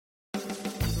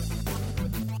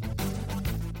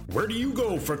Where do you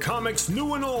go for comics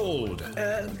new and old?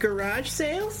 Garage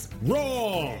sales?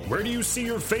 Wrong! Where do you see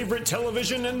your favorite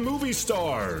television and movie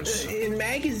stars? In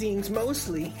magazines,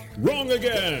 mostly. Wrong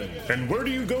again! And where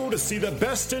do you go to see the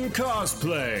best in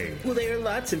cosplay? Well, there are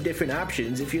lots of different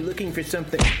options if you're looking for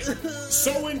something...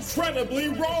 So incredibly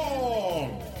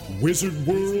wrong! Wizard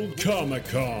World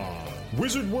Comic-Con.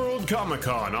 Wizard World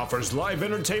Comic-Con offers live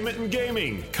entertainment and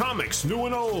gaming, comics new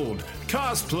and old,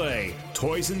 cosplay,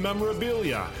 toys and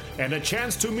memorabilia, and a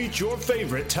chance to meet your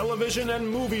favorite television and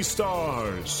movie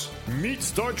stars. Meet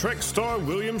Star Trek star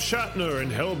William Shatner and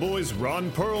Hellboy's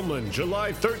Ron Perlman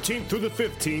July 13th through the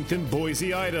 15th in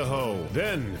Boise, Idaho.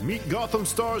 Then meet Gotham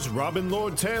stars Robin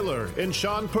Lord Taylor and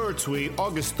Sean Pertwee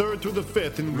August 3rd through the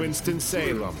 5th in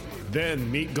Winston-Salem. Then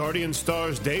meet Guardian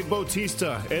stars Dave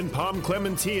Bautista and Pom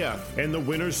Clementia and the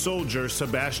Winter Soldier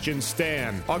Sebastian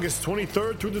Stan, August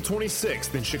 23rd through the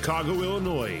 26th in Chicago,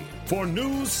 Illinois. For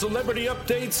news, celebrity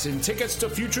updates, and tickets to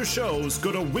future shows,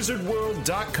 go to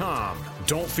wizardworld.com.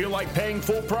 Don't feel like paying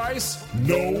full price?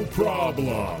 No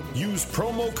problem. Use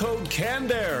promo code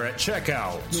CANDAIR at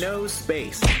checkout. No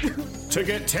space. To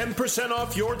get 10%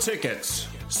 off your tickets.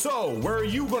 So, where are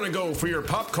you going to go for your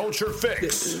pop culture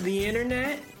fix? The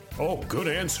internet? Oh, good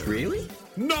answer. Really?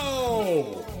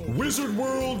 No! Wizard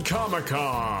World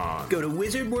Comic-Con. Go to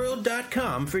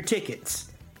wizardworld.com for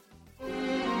tickets.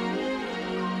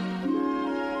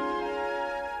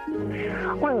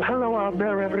 Well, hello out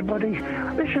there, everybody.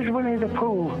 This is Winnie the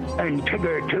Pooh and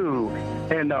Tigger, too.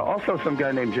 And also some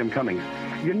guy named Jim Cummings.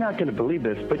 You're not going to believe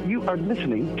this, but you are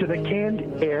listening to the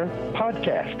Canned Air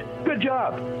Podcast. Good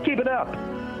job. Keep it up.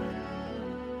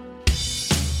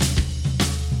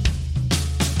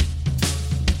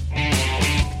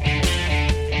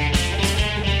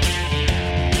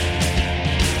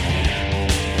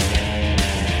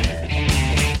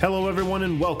 Hello, everyone,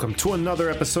 and welcome to another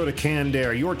episode of Canned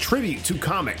Air, your tribute to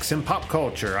comics and pop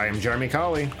culture. I am Jeremy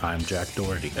Colley. I'm Jack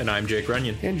Doherty. And I'm Jake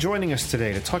Runyon. And joining us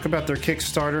today to talk about their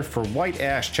Kickstarter for White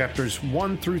Ash chapters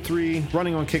 1 through 3,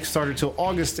 running on Kickstarter till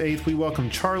August 8th, we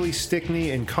welcome Charlie Stickney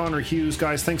and Connor Hughes.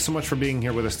 Guys, thanks so much for being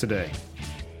here with us today.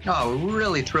 Oh, we're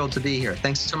really thrilled to be here.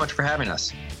 Thanks so much for having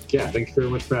us. Yeah, thank you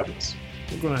very much for having us.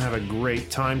 We're going to have a great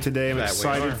time today. I'm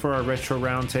excited for our retro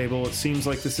roundtable. It seems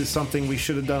like this is something we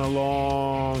should have done a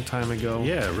long time ago.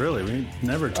 Yeah, really. We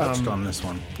never touched on this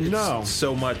one. No.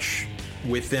 So much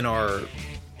within our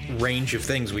range of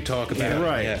things we talk about. Yeah,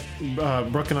 right. Yeah.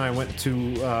 Brooke and I went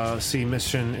to see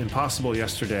Mission Impossible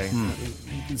yesterday.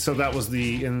 So that was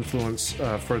the influence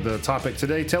for the topic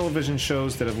today. Television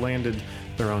shows that have landed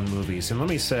their own movies. And let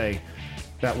me say,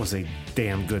 that was a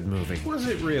damn good movie. Was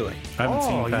it really? I haven't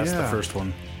seen past the first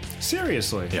one.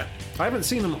 Seriously? Yeah. I haven't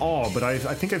seen them all, but I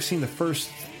think I've seen the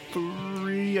first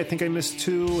 3. I think I missed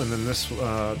 2, and then this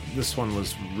one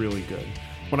was really good.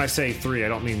 When I say 3, I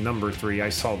don't mean number 3. I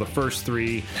saw the first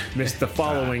 3, missed the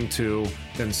following 2,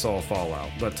 then saw Fallout.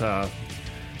 But,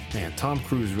 man, Tom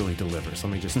Cruise really delivers,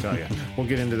 let me just tell you. We'll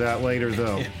get into that later,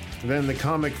 though. Yeah. Then the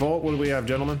Comic Vault, what do we have,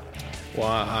 gentlemen? Well,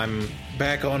 I'm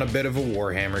back on a bit of a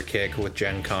Warhammer kick with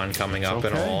Gen Con coming up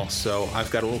and all, so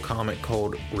I've got a little comic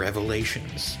called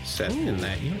Revelations set in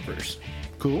that universe.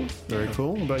 Cool. Very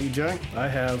cool. What about you, Jack? I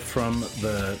have from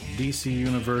the DC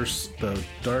Universe, the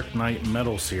Dark Knight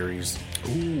Metal series.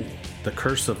 Ooh. The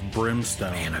Curse of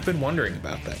Brimstone. Man, I've been wondering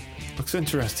about that. Looks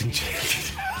interesting,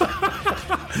 Jack.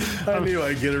 I knew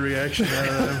I'd get a reaction out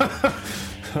of them.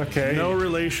 Okay. No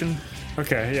relation.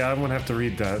 Okay, yeah, I'm going to have to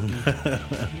read that.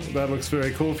 That looks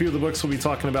very cool. A few of the books we'll be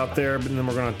talking about there, but then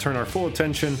we're going to turn our full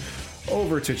attention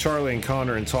over to Charlie and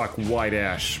Connor and talk White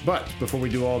Ash. But before we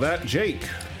do all that, Jake.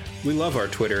 We love our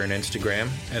Twitter and Instagram,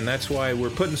 and that's why we're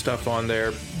putting stuff on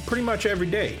there pretty much every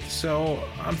day. So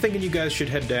I'm thinking you guys should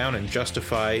head down and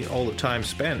justify all the time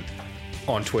spent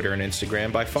on Twitter and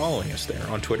Instagram by following us there.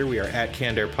 On Twitter, we are at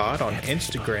CannedAirPod. On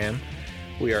Instagram,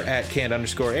 we are at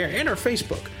Canned_Air. And our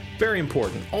Facebook. Very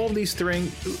important. These 3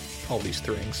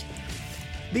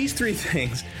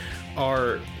 things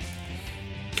are,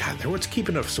 God, they're what's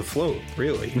keeping us afloat,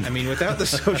 really. I mean, without the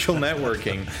social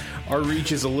networking, our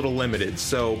reach is a little limited.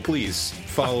 So please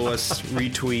follow us,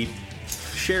 retweet,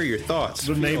 share your thoughts.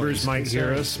 The neighbors might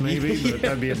hear us, maybe, but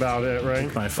that'd be about it,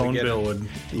 right? My phone bill would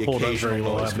hold up very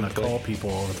well having to call people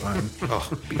all the time.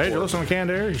 Hey, you listen to Canned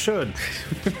Air? You should.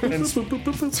 And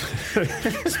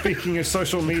speaking of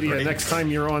social media, next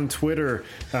time you're on Twitter,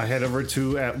 head over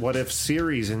to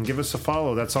 @WhatIfSeries and give us a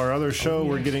follow. That's our other show.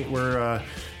 We're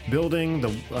building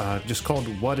the just called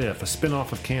What If, a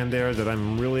spin-off of Canned Air that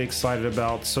I'm really excited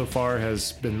about. So far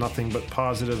has been nothing but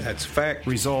positive That's fact.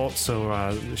 results. So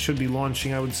it should be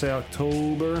launching, I would say,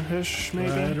 October-ish, maybe.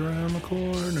 Right around the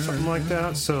corner. Something like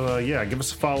that. So yeah, give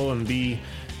us a follow and be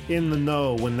in the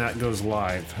know when that goes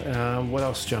live. What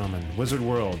else, gentlemen? Wizard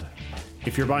World.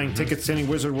 If you're buying tickets to any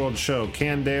Wizard World show,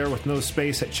 Canned Air with no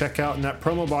space at checkout in that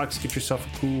promo box, get yourself a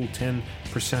cool 10%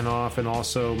 off. And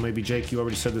also, maybe Jake, you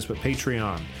already said this, but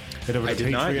Patreon. Head over to I did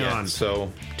Patreon. not yet,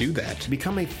 so do that.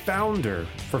 Become a founder.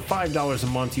 For $5 a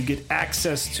month, you get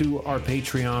access to our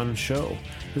Patreon show.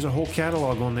 There's a whole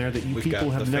catalog on there that We've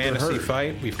people got have the never Fantasy heard.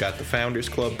 Fight. We've got the Founders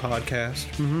Club podcast.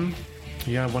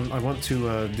 Yeah, I want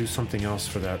to do something else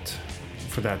for that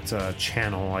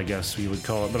channel, I guess you would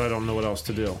call it, but I don't know what else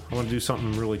to do. I want to do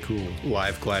something really cool.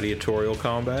 Live gladiatorial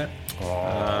combat.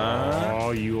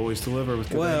 Oh, you always deliver with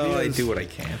good ideas. I do what I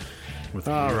can. With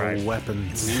All real right.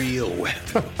 weapons. Real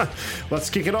weapon. Let's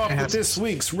kick it off with this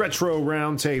week's Retro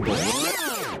Roundtable.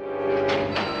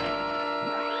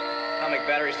 Atomic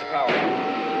batteries to power.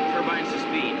 Turbines to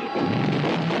speed.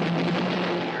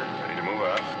 Ready to move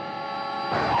out.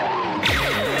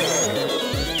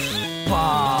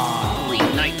 Holy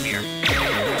nightmare.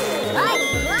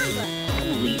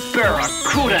 Holy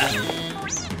barracuda.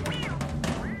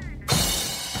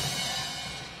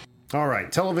 All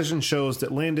right, television shows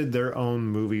that landed their own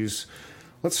movies.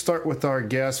 Let's start with our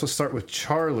guest. Let's start with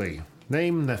Charlie.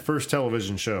 Name the first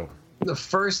television show. The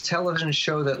first television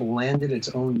show that landed its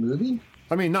own movie?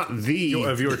 I mean, not the...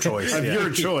 Of your choice. Of yeah. your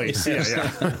choice, yeah.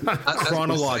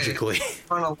 Chronologically.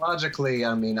 Chronologically,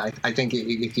 I mean, I think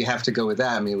if you have to go with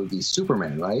that, I mean, it would be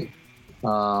Superman, right?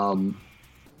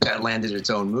 That landed its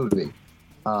own movie.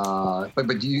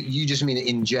 But you just mean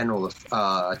in general,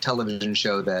 a television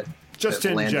show that... Just that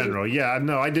in landed. general, yeah.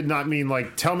 No, I did not mean,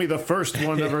 like, tell me the first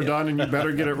one ever done and you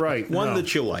better get it right. One No.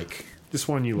 that you like. Just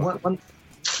one you like.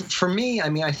 For me, I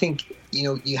mean, I think,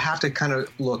 you have to kind of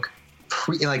look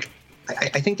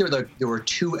I think there were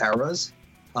two eras.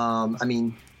 I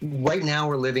mean, right now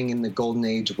we're living in the golden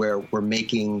age where we're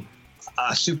making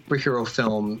a superhero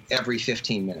film every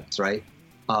 15 minutes, right?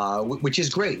 Which is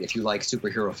great if you like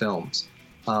superhero films.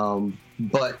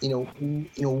 But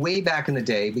way back in the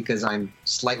day, because I'm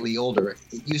slightly older,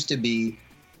 it used to be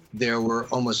there were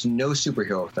almost no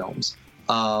superhero films.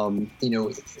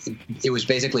 It was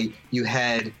basically you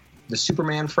had the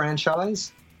Superman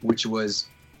franchise, which was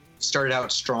started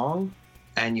out strong,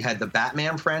 and you had the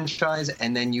Batman franchise,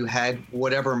 and then you had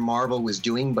whatever Marvel was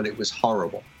doing, but it was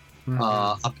horrible.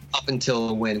 Up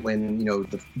until when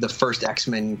the first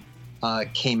X-Men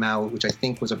came out, which I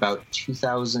think was about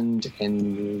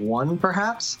 2001,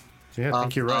 perhaps. Yeah, I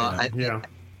think you're right. And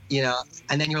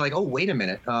then you're like, oh, wait a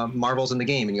minute, Marvel's in the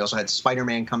game, and you also had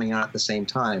Spider-Man coming out at the same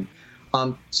time.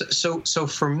 So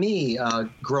for me,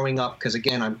 growing up, because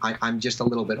again, I'm just a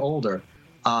little bit older,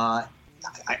 I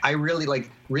really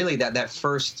that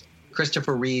first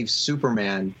Christopher Reeves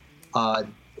Superman.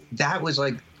 That was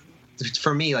like,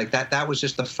 for me, like that was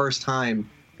just the first time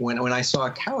when I saw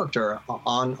a character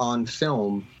on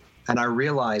film, and I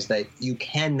realized that you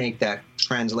can make that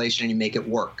translation and you make it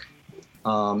work.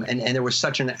 And there was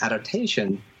such an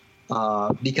adaptation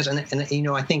because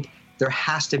I think there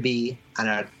has to be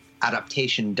an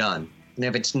adaptation done, and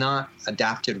if it's not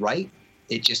adapted right,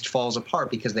 it just falls apart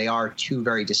because they are two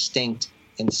very distinct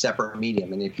and separate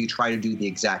medium. And if you try to do the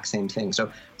exact same thing,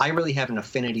 so I really have an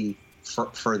affinity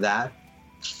for that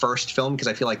first film because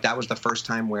I feel like that was the first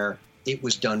time where it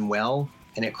was done well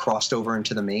and it crossed over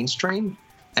into the mainstream.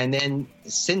 And then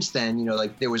since then,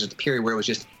 like there was a period where it was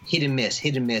just hit and miss,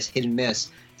 hit and miss, hit and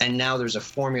miss. And now there's a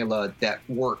formula that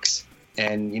works.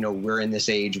 And, we're in this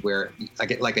age where,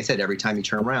 like I said, every time you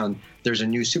turn around, there's a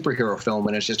new superhero film.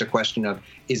 And it's just a question of,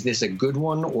 is this a good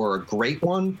one or a great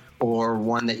one or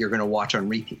one that you're going to watch on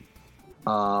repeat?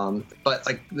 But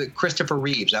like the Christopher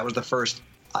Reeves, that was the first,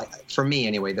 for me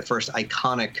anyway, the first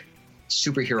iconic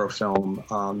superhero film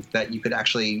that you could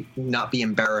actually not be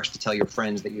embarrassed to tell your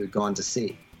friends that you had gone to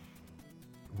see.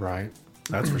 Right.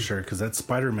 That's for sure, because that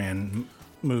Spider-Man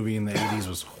movie in the 80s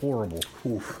was horrible.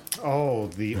 Oof. Oh,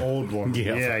 the old one.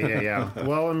 Yeah.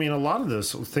 Well, I mean, a lot of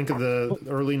this, think of the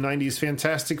early 90s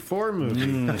Fantastic Four movie.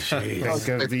 Think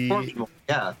of the...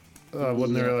 Yeah.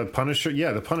 Wasn't there a Punisher?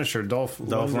 Yeah, the Punisher, Dolph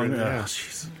Lundgren. Yeah.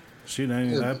 She didn't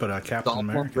any of that, but Captain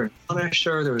America.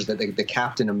 Punisher. There was the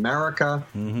Captain America.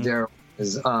 Mm-hmm. There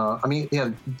was,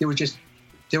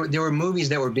 there were movies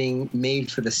that were being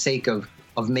made for the sake of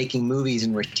making movies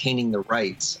and retaining the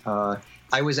rights.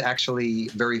 I was actually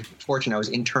very fortunate. I was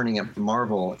interning at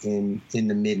Marvel in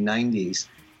the mid-'90s,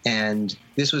 and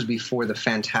this was before the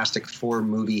Fantastic Four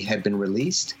movie had been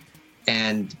released.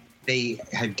 and they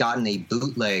had gotten a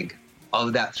bootleg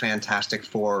of that Fantastic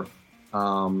Four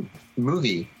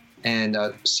movie. And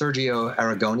Sergio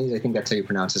Aragonés, I think that's how you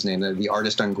pronounce his name, the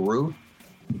artist on Gru,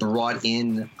 brought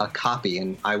in a copy.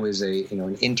 And I was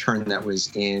an intern that was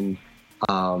in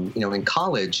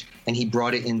college, and he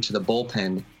brought it into the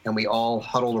bullpen, and we all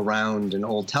huddled around an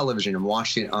old television and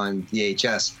watched it on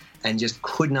VHS, and just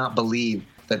could not believe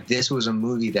that this was a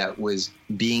movie that was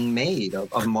being made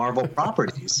of Marvel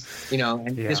properties,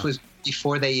 and this was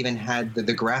before they even had the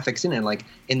graphics in it. Like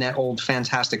in that old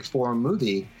Fantastic Four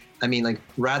movie, I mean, like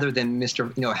rather than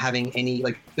having any,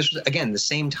 like this was again the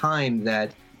same time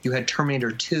that you had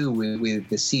Terminator 2 with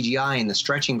the CGI and the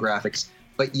stretching graphics,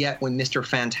 but yet when Mr.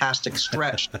 Fantastic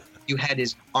stretched, you had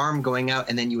his arm going out,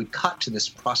 and then you would cut to this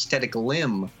prosthetic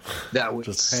limb that was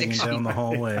just hanging down the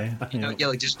hallway.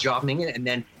 Like just jobbing it, and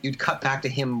then you'd cut back to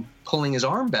him pulling his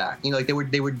arm back. Like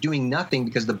they were doing nothing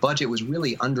because the budget was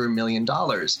really under $1 million,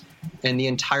 and the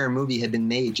entire movie had been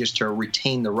made just to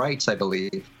retain the rights, I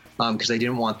believe, because they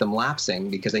didn't want them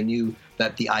lapsing, because they knew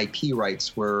that the IP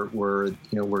rights were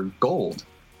gold.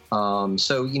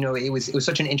 So it was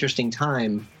such an interesting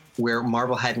time where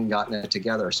Marvel hadn't gotten it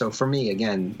together. So for me,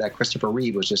 again, that Christopher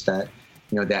Reeve was just that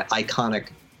iconic,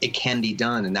 it can be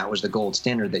done, and that was the gold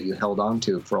standard that you held on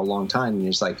to for a long time. And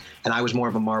it's like, and I was more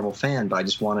of a Marvel fan, but I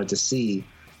just wanted to see,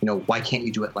 why can't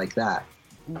you do it like that?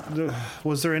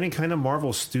 Was there any kind of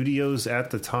Marvel Studios at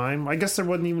the time? I guess there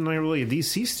wasn't even really a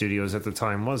DC Studios at the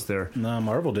time, was there? No,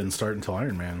 Marvel didn't start until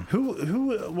Iron Man.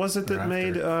 Who was it that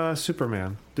made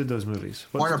Superman? Did those movies?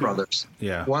 Warner Brothers.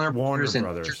 Yeah, Warner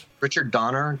Brothers. Richard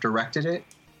Donner directed it.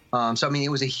 So I mean,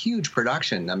 it was a huge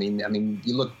production. I mean,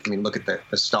 you look at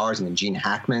the stars. I mean, Gene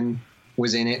Hackman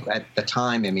was in it at the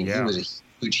time. I mean, he was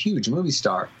a huge movie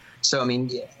star. So I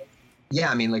mean,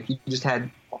 I mean, like you just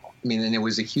had. And it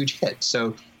was a huge hit.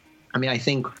 So, I mean, I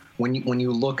think when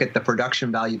you look at the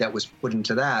production value that was put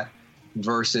into that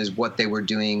versus what they were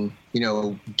doing,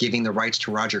 giving the rights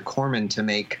to Roger Corman to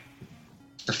make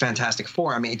the Fantastic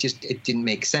Four, I mean, it didn't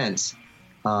make sense.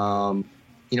 Marvel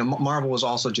was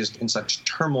also just in such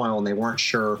turmoil, and they weren't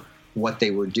sure what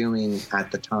they were doing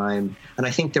at the time. And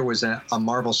I think there was a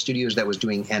Marvel Studios that was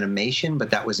doing animation, but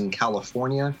that was in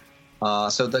California.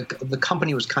 So the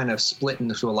company was kind of split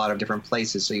into a lot of different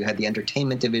places. So you had the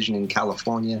entertainment division in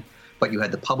California, but you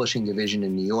had the publishing division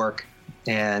in New York,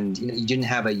 and you didn't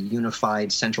have a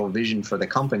unified central vision for the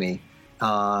company.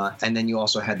 And then you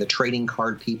also had the trading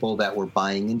card people that were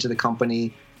buying into the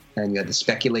company, and you had the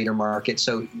speculator market.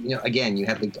 So again, you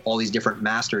had like all these different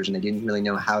masters, and they didn't really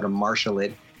know how to marshal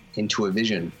it into a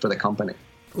vision for the company.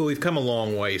 Well, we've come a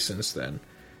long way since then.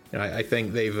 I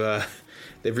think they've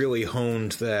really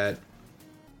honed that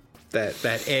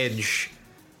edge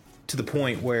to the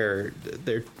point where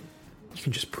you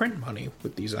can just print money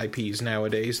with these IPs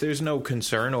nowadays. There's no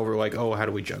concern over like, oh, how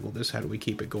do we juggle this? How do we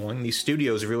keep it going? These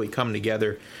studios have really come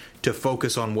together to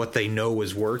focus on what they know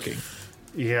is working.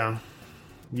 Yeah.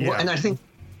 Well, and I think,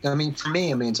 for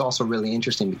me, it's also really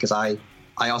interesting because I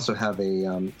also have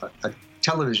a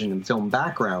television and film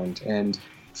background, and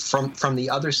from the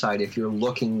other side, if you're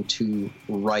looking to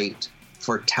write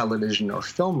for television or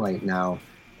film right now,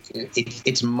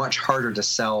 it's much harder to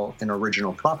sell an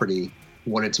original property.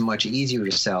 What it's much easier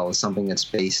to sell is something that's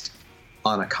based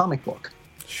on a comic book.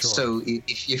 Sure. So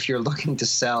if you're looking to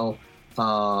sell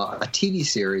a TV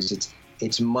series,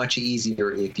 it's much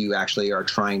easier if you actually are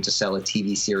trying to sell a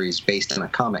TV series based on a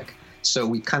comic. So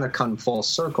we kind of come full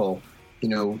circle,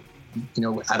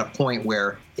 at a point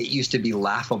where it used to be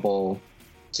laughable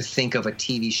to think of a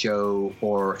TV show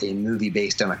or a movie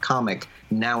based on a comic.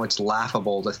 Now it's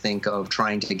laughable to think of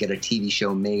trying to get a TV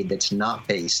show made that's not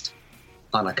based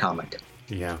on a comic.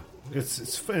 Yeah.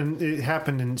 And it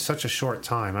happened in such a short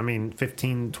time.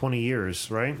 15, 20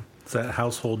 years, right? It's that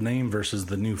household name versus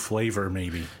the new flavor,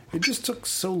 maybe. It just took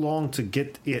so long to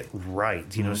get it right.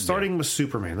 Starting with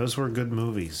Superman, those were good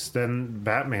movies. Then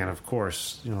Batman, of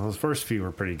course. Those first few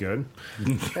were pretty good.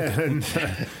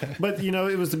 But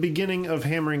it was the beginning of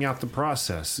hammering out the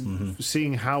process,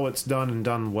 seeing how it's done and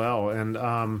done well.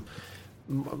 And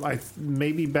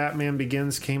maybe Batman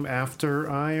Begins came after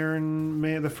Iron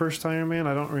Man, the first Iron Man.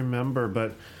 I don't remember,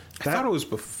 but I thought it was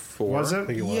before. Was it? I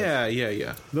think it was.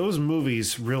 Yeah. Those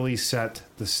movies really set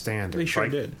the standard. They sure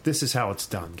did. This is how it's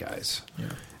done, guys. Yeah.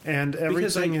 And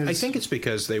everything I think it's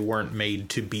because they weren't made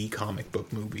to be comic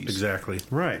book movies. Exactly.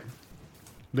 Right.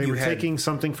 They were taking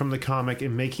something from the comic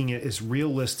and making it as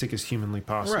realistic as humanly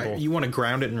possible. Right. You want to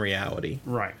ground it in reality.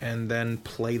 Right. And then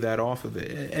play that off of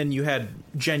it. And you had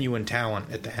genuine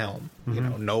talent at the helm.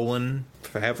 Nolan,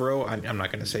 Favreau. I'm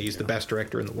not going to say he's the best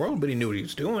director in the world, but he knew what he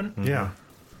was doing. Yeah.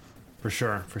 For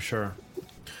sure, for sure.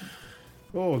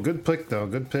 Oh, good pick, though.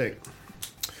 Good pick.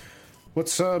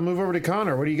 Let's move over to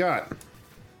Connor. What do you got?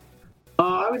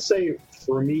 I would say,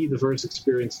 for me, the first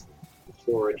experience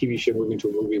for a TV show moving to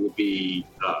a movie would be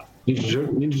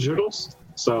Ninja Turtles.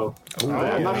 So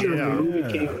I'm not sure if the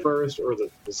movie came first or the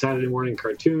Saturday morning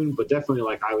cartoon, but definitely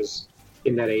like I was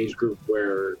in that age group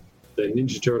where the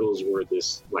Ninja Turtles were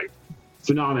this like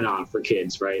phenomenon for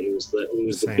kids, right? It was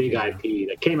the big IP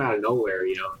that came out of nowhere,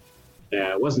 you know.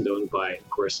 It wasn't owned by, of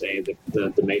course,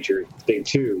 the major thing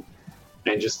too,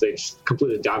 and they just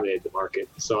completely dominated the market.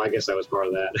 So I guess I was part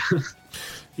of that.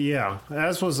 Yeah,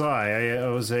 as was I. I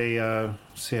was I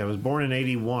was born in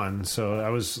 '81, so I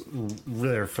was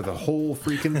there for the whole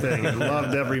freaking thing and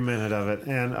loved every minute of it.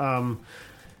 And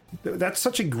that's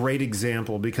such a great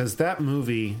example because that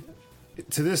movie,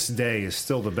 to this day, is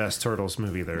still the best Turtles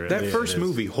movie there is. That first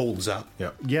movie holds up.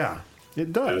 Yeah,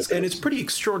 it does. And it's pretty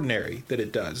extraordinary that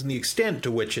it does, and the extent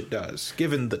to which it does,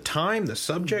 given the time, the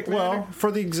subject matter. Well,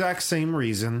 for the exact same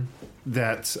reason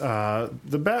that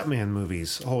the Batman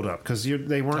movies hold up, because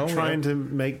they weren't trying to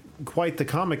make quite the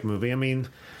comic movie. I mean,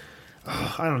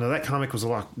 I don't know, that comic was a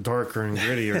lot darker and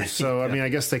grittier, so I mean, I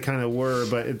guess they kind of were,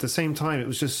 but at the same time, it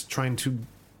was just trying to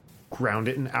ground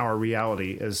it in our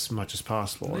reality as much as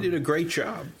possible. They did a great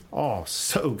job. Oh,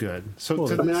 so good. So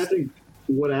I think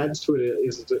what adds to it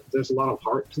is that there's a lot of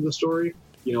heart to the story.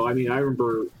 You know, I mean, I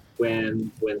remember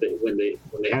when they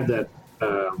have that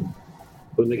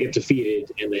when they get defeated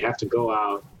and they have to go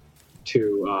out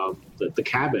to the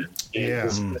cabin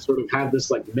and they sort of have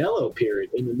this like mellow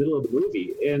period in the middle of the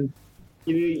movie, and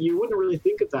you wouldn't really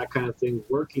think of that kind of thing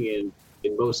working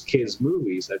in most kids'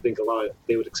 movies. I think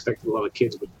they would expect a lot of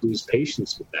kids would lose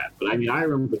patience with that. But I mean, I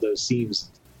remember those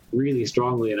scenes really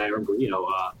strongly, and I remember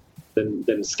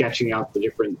them sketching out the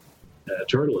different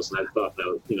turtles, and I thought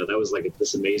that was like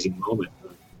this amazing moment.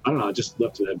 I don't know, it just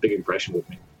left a big impression with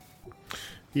me.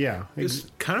 Yeah, it's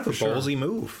kind of a ballsy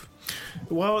move.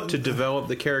 Well, to develop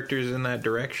the characters in that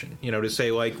direction, to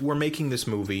say like, we're making this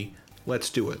movie, let's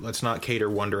do it. Let's not cater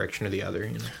one direction or the other.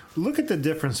 Look at the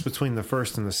difference between the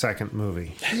first and the second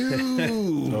movie.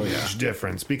 Huge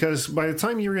difference. Because by the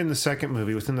time you're in the second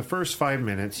movie, within the first 5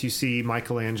 minutes, you see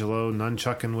Michelangelo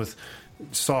nunchucking with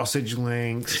sausage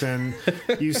links, and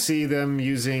you see them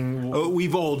using... Oh,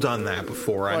 we've all done that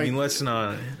before. I mean, let's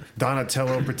not...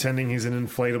 Donatello pretending he's an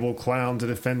inflatable clown to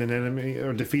defend an enemy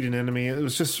or defeat an enemy. It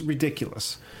was just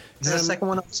ridiculous. Does the second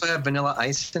one also have Vanilla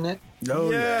Ice in it?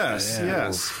 Oh, yes.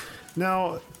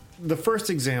 Now, the first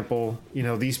example,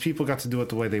 these people got to do it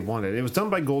the way they wanted. It was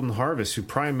done by Golden Harvest, who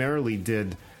primarily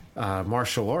did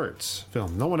martial arts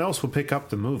film. No one else would pick up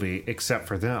the movie except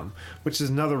for them, which is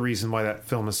another reason why that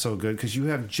film is so good, because you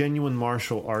have genuine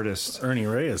martial artists. Ernie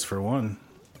Reyes, for one.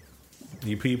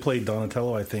 He played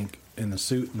Donatello, I think, in the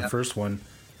suit in the first one.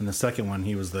 In the second one,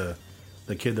 he was the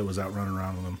kid that was out running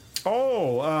around with him.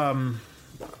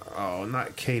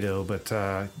 Not Kato, but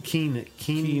Kino?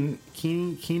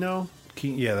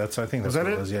 Yeah, I think that's what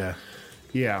it was, yeah.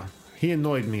 Yeah. He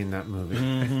annoyed me in that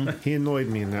movie. He annoyed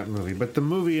me in that movie. But the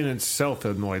movie in itself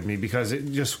annoyed me because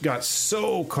it just got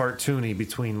so cartoony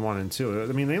between 1 and 2. I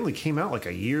mean, they only came out like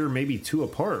a year, maybe 2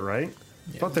 apart, right?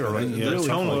 I thought they were really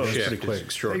close. Pretty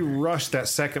quick. They rushed that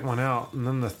second one out, and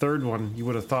then the third one you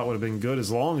would have thought would have been good as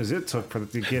long as it took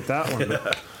to get that one.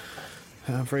 But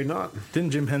I'm afraid not. Didn't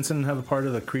Jim Henson have a part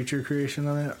of the creature creation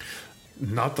on that?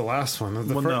 Not the last one.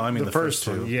 The first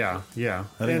two. one. Yeah.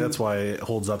 I think that's why it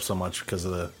holds up so much, because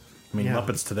of the...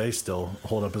 Muppets today still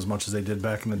hold up as much as they did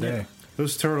back in the day.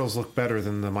 Those turtles look better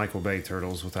than the Michael Bay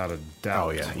turtles, without a doubt. Oh,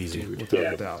 yeah, easy.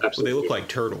 Without a doubt. Absolutely. They look like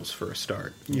turtles for a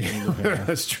start. Yeah,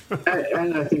 that's true.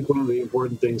 And I think one of the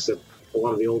important things that a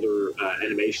lot of the older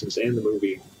animations and the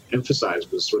movie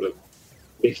emphasized was sort of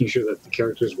making sure that the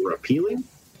characters were appealing.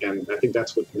 And I think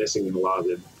that's what's missing in a lot of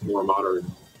the more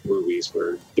modern movies,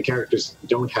 where the characters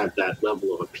don't have that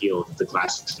level of appeal that the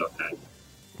classic stuff had.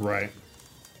 Right.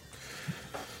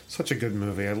 Such a good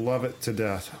movie. I love it to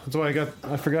death. That's why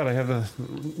I forgot I have a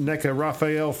NECA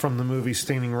Raphael from the movie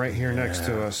standing right here next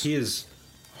to us. He is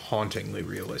hauntingly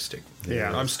realistic.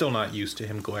 Yeah. I'm still not used to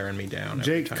him glaring me down.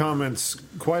 Jake comments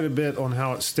quite a bit on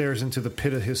how it stares into the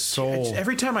pit of his soul.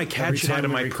 Every time I catch him out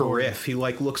of my periph, he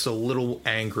looks a little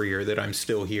angrier that I'm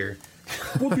still here.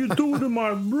 What are you doing in my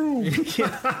room?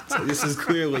 So this is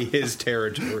clearly his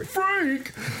territory.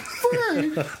 Frank!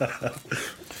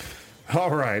 All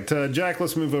right, Jack,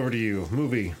 let's move over to you.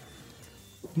 Movie.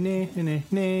 Oh,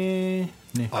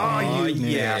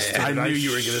 yes. I knew you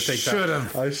were going to take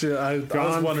that. I should have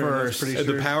gone first.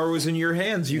 The power was in your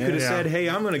hands. You could have said, hey,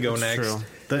 I'm going to go next. True.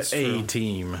 The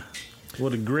A-Team.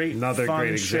 What a great, Another fun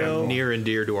great show. Near and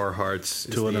dear to our hearts.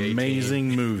 To an amazing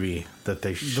movie that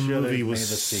they The should movie have was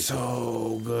made a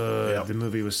sequel. so good. Yep. The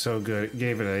movie was so good. It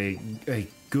gave it a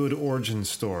good origin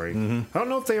story. Mm-hmm. I don't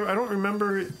know if I don't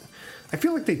remember. I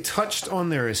feel like they touched on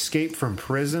their escape from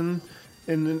prison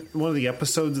in one of the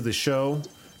episodes of the show,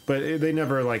 but they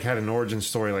never like had an origin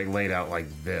story like laid out like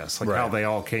this, like Right. how they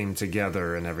all came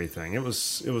together and everything. It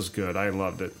was good. I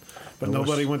loved it, but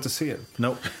nobody went to see it.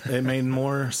 Nope. It made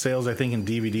more sales, I think, in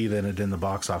DVD than it did in the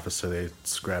box office, so they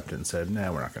scrapped it and said,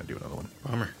 nah, we're not going to do another one.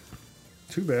 Bummer.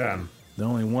 Too bad. The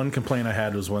only one complaint I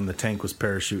had was when the tank was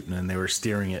parachuting and they were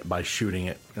steering it by shooting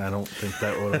it. I don't think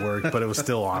that would have worked, but it was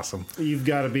still awesome. You've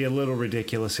got to be a little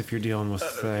ridiculous if you're dealing with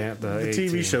the The TV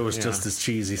 18. show was Yeah. just as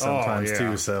cheesy sometimes, yeah.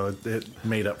 too, so it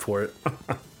made up for it.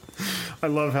 I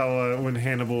love how when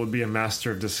Hannibal would be a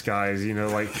master of disguise, you know,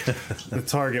 like the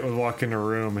target would walk in a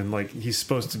room and like he's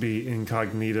supposed to be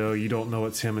incognito. You don't know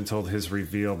it's him until his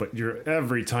reveal, but you're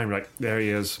every time you're like, there he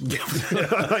is.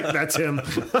 Like that's him.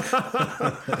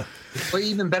 Well,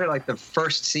 even better, like the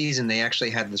first season, they actually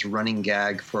had this running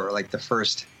gag for like the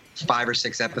first 5 or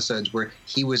 6 episodes where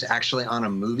he was actually on a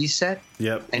movie set.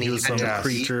 Yep. And he was had some to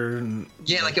creature. And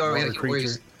Yeah, like water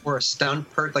creature. or a stunt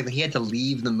person. Like he had to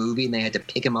leave the movie and they had to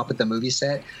pick him up at the movie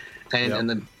set, and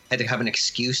then had to have an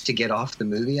excuse to get off the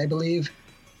movie, I believe.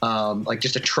 Like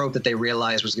just a trope that they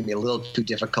realized was going to be a little too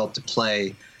difficult to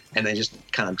play, and they just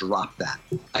kind of dropped that.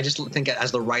 I just think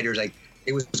as the writers,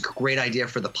 it was a great idea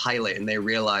for the pilot, and they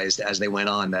realized as they went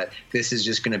on that this is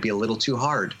just going to be a little too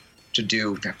hard to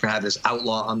do, to have this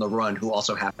outlaw on the run who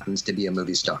also happens to be a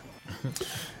movie star.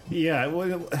 Yeah,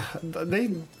 well, they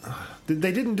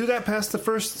didn't do that past the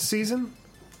first season.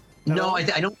 No, I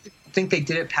don't think they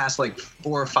did it past like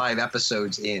 4 or 5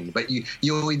 episodes in. But you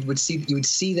would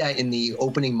see that in the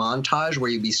opening montage where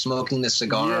you'd be smoking the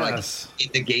cigar Yes. like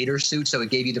in the gator suit, so it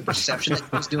gave you the perception that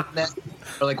he was doing that,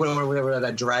 or like whatever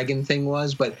that dragon thing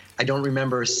was. But I don't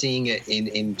remember seeing it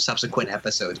in subsequent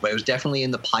episodes. But it was definitely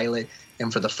in the pilot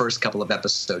and for the first couple of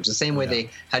episodes. The same way they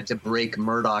had to break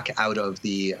Murdoch out of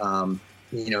the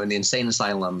in the insane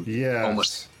asylum. Yes.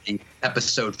 Almost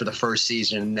episode for the first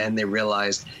season, and then they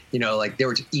realized, like they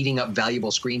were eating up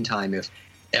valuable screen time. If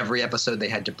every episode they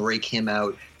had to break him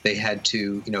out, they had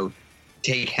to,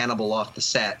 take Hannibal off the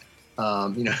set.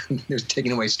 It was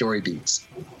taking away story beats.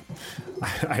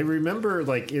 I remember,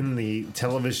 like, in the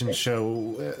television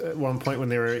show at one point when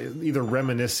they were either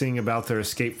reminiscing about their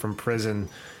escape from prison.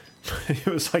 It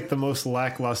was like the most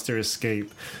lackluster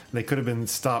escape. They could have been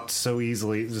stopped so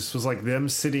easily. This was like them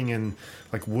sitting in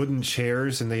like wooden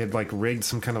chairs, and they had like rigged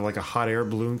some kind of like a hot air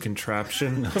balloon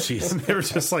contraption. Jeez. And they were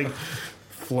just like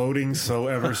floating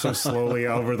ever so slowly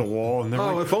over the wall. And they're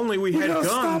like, if only we had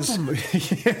guns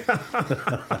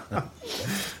yeah.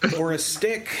 or a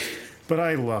stick. But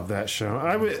I love that show.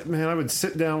 I would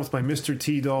sit down with my Mr.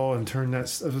 T doll and turn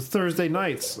that. It was Thursday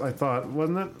nights, I thought,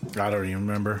 wasn't it? I don't even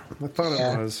remember. I thought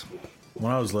it was.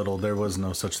 When I was little, there was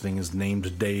no such thing as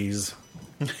named days.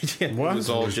 It was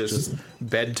all just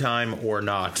bedtime or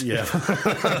not. Yeah.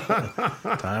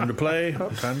 Time to play.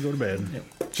 Time to go to bed.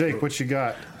 Yep. Jake, what you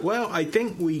got? Well, I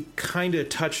think we kind of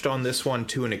touched on this one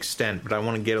to an extent, but I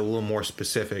want to get a little more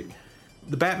specific.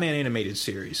 The Batman animated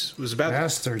series was about.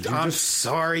 Bastard, you I'm just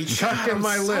sorry. chucking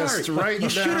my list right You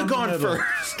should have down gone the middle.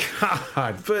 first.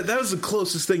 God. But that was the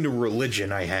closest thing to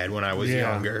religion I had when I was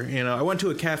Yeah. younger. I went to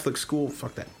a Catholic school.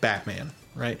 Fuck that. Batman,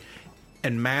 right?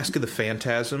 And Mask of the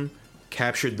Phantasm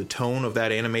captured the tone of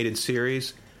that animated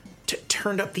series.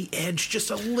 Turned up the edge just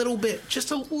a little bit,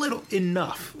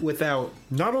 enough without.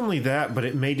 Not only that, but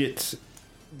it made it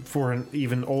for an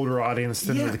even older audience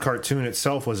than Yeah. the cartoon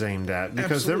itself was aimed at,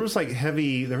 because there was a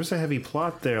heavy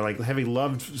plot there, like heavy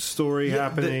love story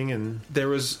happening, and there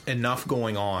was enough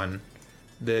going on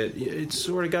that it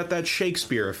sort of got that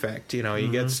Shakespeare effect. You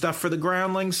get stuff for the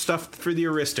groundlings, stuff for the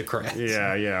aristocrats.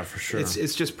 yeah, for sure.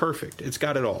 It's just perfect. It's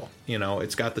got it all.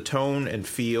 It's got the tone and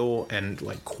feel and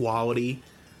like quality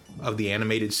of the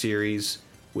animated series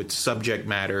with subject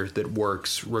matter that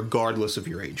works regardless of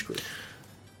your age group.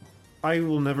 I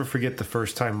will never forget the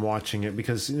first time watching it,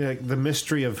 because the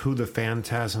mystery of who the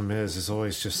Phantasm is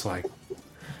always just like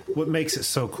what makes it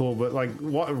so cool. But like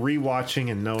rewatching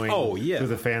and knowing who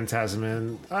the Phantasm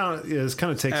is,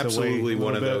 kind of takes Absolutely away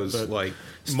one of bit, those but like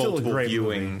still a multiple great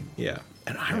viewing. movie. Yeah.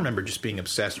 And I remember just being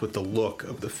obsessed with the look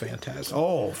of the Phantasm.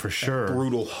 Oh, for sure. That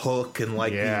brutal hook and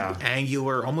like the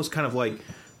angular, almost kind of like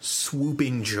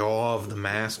swooping jaw of the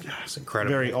mask. It's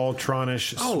incredible. Very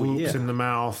Ultronish swoops in the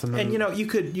mouth, and then, you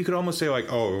could almost say like,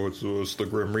 oh, it's the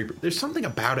Grim Reaper. There's something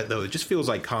about it though that just feels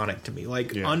iconic to me.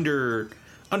 Like under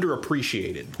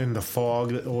underappreciated. In the fog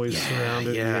that always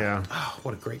surrounded. Yeah. Oh,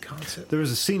 what a great concept. There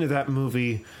was a scene of that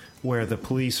movie where the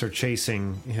police are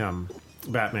chasing him,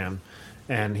 Batman,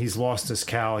 and he's lost his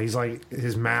cowl. He's like,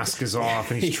 his mask is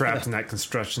off, and he's trapped in that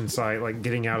construction site, like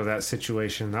getting out of that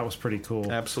situation. That was pretty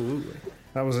cool. Absolutely.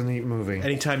 That was a neat movie.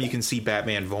 Anytime you can see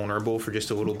Batman vulnerable for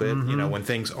just a little bit, you know, when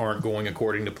things aren't going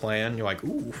according to plan, you're like,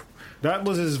 ooh. That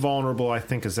was as vulnerable, I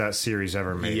think, as that series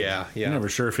ever made. Yeah. You're never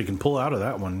sure if he can pull out of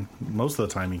that one. Most of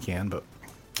the time he can, but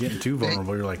getting too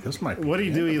vulnerable, you're like, this might be... What did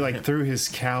he do? He like threw his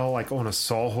cowl like on a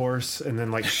sawhorse and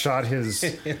then like shot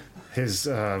his his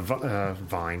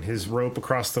rope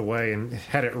across the way and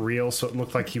had it reel so it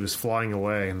looked like he was flying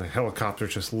away, and the helicopter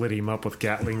just lit him up with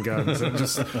Gatling guns and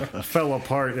just fell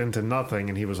apart into nothing,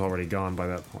 and he was already gone by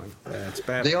that point. That's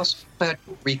bad. They also had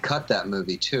to recut that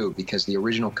movie too because the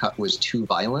original cut was too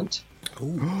violent.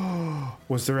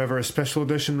 Was there ever a special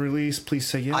edition release? Please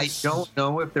say yes. I don't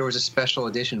know if there was a special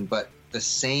edition, but the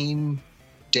same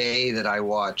day that I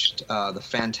watched the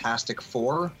Fantastic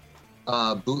Four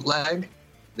bootleg,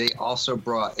 they also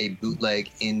brought a bootleg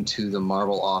into the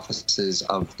Marvel offices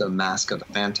of the Mask of the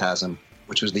Phantasm,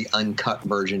 which was the uncut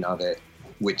version of it,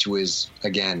 which was,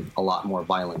 again, a lot more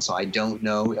violent. So I don't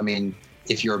know. I mean,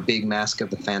 if you're a big Mask of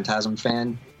the Phantasm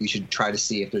fan, you should try to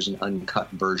see if there's an uncut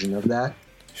version of that.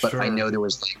 But Sure. I know there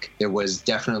was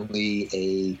definitely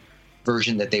a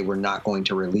version that they were not going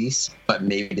to release, but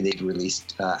maybe they've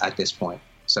released at this point.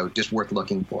 So just worth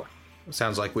looking for.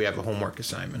 Sounds like we have a homework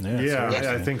assignment.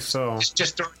 Yeah, I think so.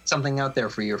 Just throw something out there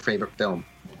for your favorite film.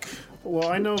 Well,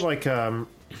 I know, like,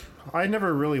 I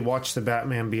never really watched the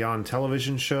Batman Beyond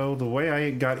television show. The way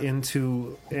I got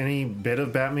into any bit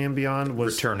of Batman Beyond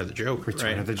was Return of the Joker. Return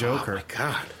right? of the Joker. Oh, my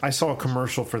God. I saw a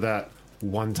commercial for that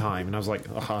one time, and I was like,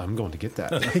 I'm going to get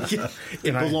that.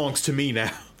 It belongs to me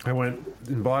now. I went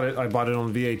and bought it. I bought it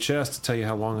on VHS to tell you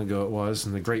how long ago it was,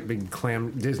 and the great big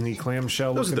Disney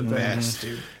clamshell. Those are the looking thing. best,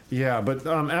 dude. Yeah, but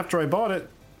after I bought it,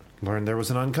 learned there was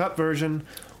an uncut version,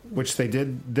 which they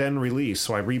did then release.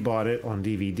 So I rebought it on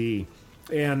DVD,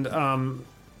 and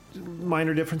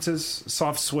minor differences,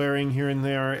 soft swearing here and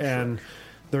there, and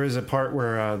there is a part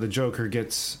where the Joker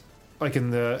gets. Like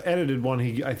in the edited one,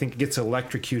 I think gets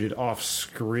electrocuted off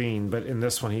screen, but in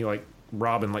this one,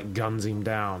 Robin guns him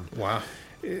down. Wow.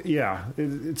 Yeah,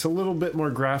 it's a little bit more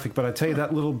graphic, but I tell you,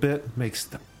 that little bit makes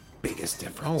the biggest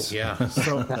difference. Oh, yeah.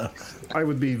 So I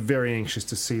would be very anxious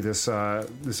to see this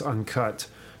this uncut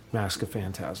Mask of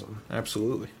Phantasm.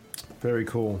 Absolutely. Very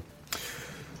cool.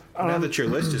 Now that your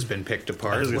list has been picked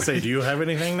apart. I was going to say, do you have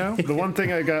anything now? The one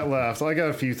thing I got left, I got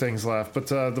a few things left, but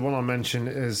the one I'll mention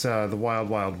is the Wild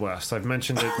Wild West. I've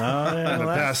mentioned it in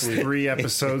the past 3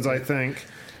 episodes, I think.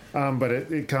 But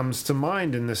it comes to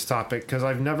mind in this topic because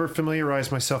I've never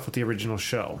familiarized myself with the original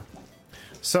show.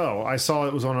 So I saw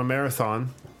it was on a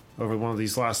marathon over one of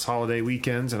these last holiday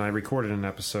weekends, and I recorded an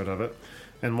episode of it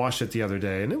and watched it the other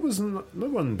day, and it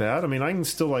wasn't bad. I mean, I can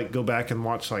still go back and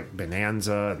watch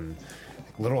Bonanza and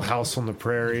Little House on the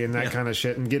Prairie and that kind of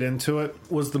shit and get into it.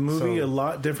 Was the movie a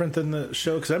lot different than the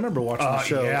show? Because I remember watching the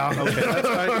show. Yeah.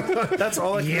 Okay, that's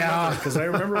all I can remember. Because I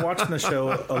remember watching the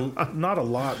show, not a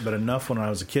lot, but enough when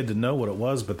I was a kid to know what it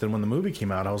was. But then when the movie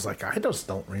came out, I was like, I just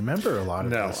don't remember a lot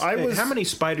of this. How many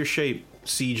spider-shaped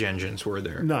siege engines were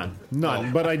there? None.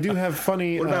 But I do have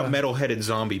funny... What about metal-headed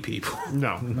zombie people?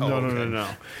 No. No.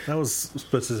 That was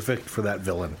specific for that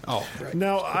villain. Oh, right.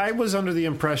 No, I was under the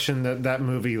impression that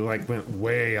movie went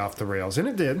way off the rails, and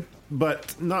it did,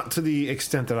 but not to the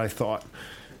extent that I thought.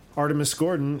 Artemis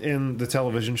Gordon in the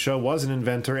television show was an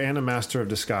inventor and a master of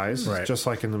disguise, just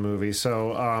like in the movie.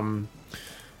 So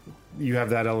you have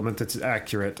that element that's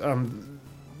accurate.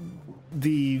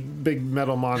 The big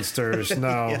metal monsters,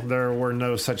 no, there were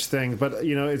no such thing. But,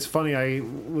 it's funny, I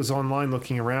was online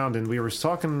looking around, and we were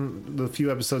talking the few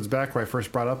episodes back where I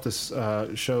first brought up this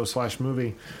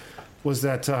show/movie, was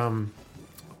that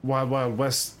Wild Wild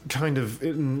West kind of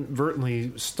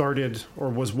inadvertently started, or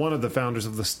was one of the founders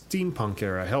of the steampunk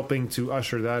era, helping to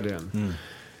usher that in.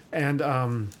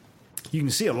 And you can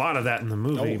see a lot of that in the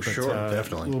movie. Oh, but, sure,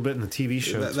 definitely. A little bit in the TV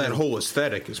show. That whole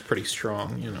aesthetic is pretty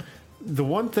strong, The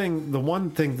one thing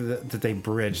that they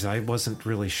bridged that I wasn't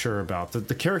really sure about,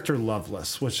 the character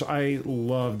Loveless, which I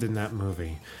loved in that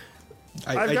movie.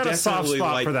 I've got a soft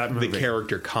spot for that movie. The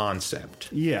character concept.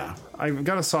 Yeah, I've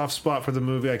got a soft spot for the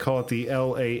movie. I call it the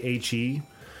LAHE,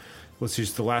 which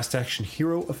is the Last Action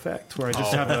Hero effect, where I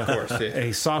just have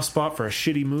a soft spot for a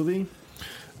shitty movie.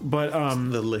 But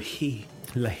the Lahey.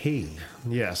 Lahey,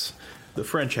 yes. The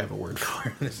French have a word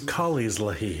for it. Collies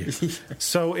Lahey.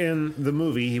 So in the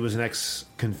movie, he was an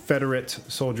ex-Confederate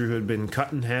soldier who had been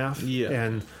cut in half. Yeah.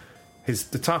 And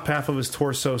the top half of his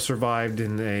torso survived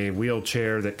in a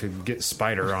wheelchair that could get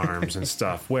spider arms and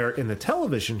stuff. Where in the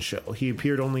television show, he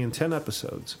appeared only in 10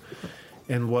 episodes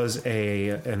and was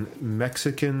a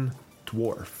Mexican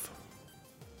dwarf.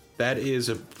 That is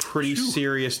a pretty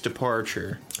serious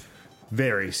departure.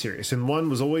 Very serious. And one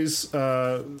was always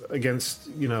against,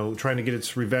 trying to get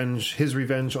his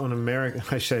revenge on America.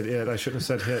 I said it. I shouldn't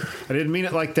have said hit. I didn't mean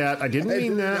it like that. I didn't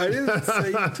mean that. I didn't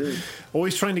say it too.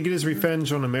 Always trying to get his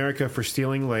revenge on America for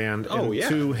stealing land. Oh, yeah.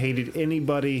 Two, hated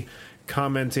anybody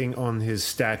commenting on his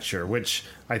stature, which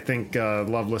I think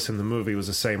Loveless in the movie was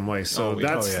the same way. So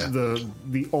that's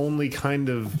the only kind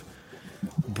of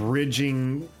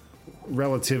bridging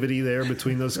relativity there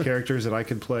between those characters that I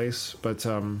could place. But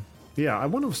yeah, I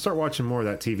want to start watching more of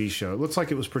that TV show. It looks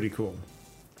like it was pretty cool.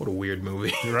 What a weird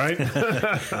movie. Right?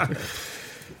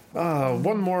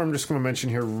 One more I'm just going to mention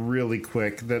here really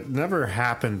quick that never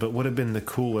happened but would have been the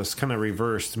coolest, kind of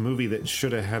reversed movie that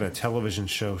should have had a television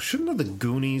show. Shouldn't have the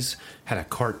Goonies had a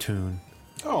cartoon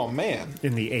Oh, man.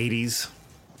 in the 80s,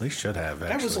 They should have,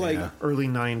 actually. That was like early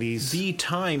 90s? the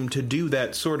time to do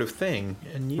that sort of thing.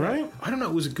 And Right? I don't know,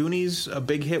 was Goonies a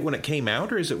big hit when it came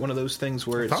out, or is it one of those things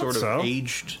where it thought sort of so.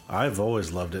 aged? I've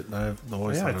always loved it. I've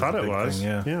always Yeah, I thought a it big was. thing,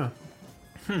 yeah. Yeah.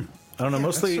 I don't know.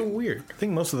 Mostly, That's so weird. I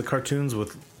think most of the cartoons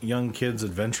with young kids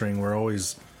adventuring were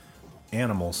always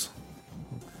animals.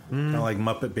 Kind of like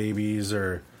Muppet Babies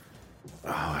or...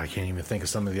 I can't even think of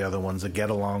some of the other ones. The Get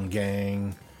Along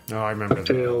Gang. Oh, I remember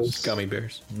those. Gummy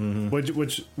Bears.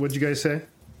 What'd you guys say?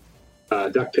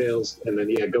 DuckTales, and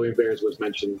then Gummy Bears was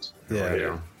mentioned.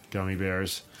 Yeah. Gummy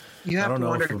Bears. You have I don't to know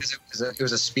wonder if because it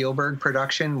was a Spielberg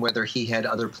production, whether he had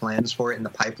other plans for it in the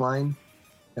pipeline.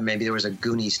 And maybe there was a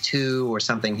Goonies 2 or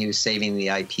something. He was saving the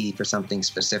IP for something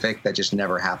specific that just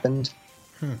never happened.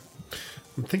 I'm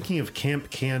thinking of Camp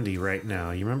Candy right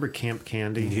now. You remember Camp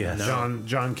Candy? Yes.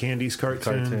 John Candy's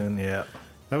cartoon. Cartoon, yeah.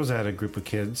 That was at a group of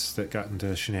kids that got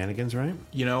into shenanigans, right?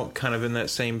 You know, kind of in that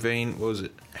same vein, what was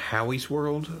it? Howie's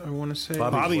World, I want to say?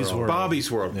 Bobby's World.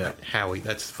 Bobby's World. Yeah. Howie,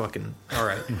 that's fucking... All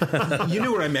right. You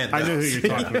knew what I meant. I know though. who you're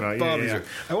talking about. Yeah, Bobby's yeah. World.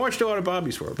 I watched a lot of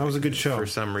Bobby's World. That was a good show. For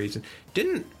some reason.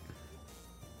 Didn't...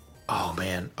 Oh,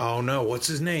 man. Oh, no. What's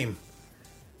his name?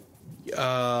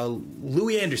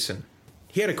 Louis Anderson.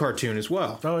 He had a cartoon as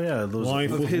well. Oh, yeah. Those,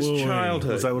 Life Of with his Louie.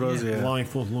 childhood. was that what it was? Yeah.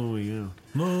 Life with Louie, yeah.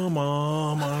 No,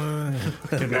 Mama.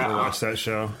 I can never watch that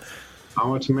show.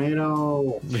 I'm a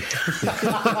tomato.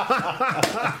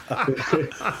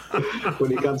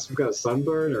 When he got some kind of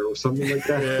sunburn or something like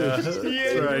that.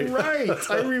 Yeah, right.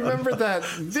 I remember that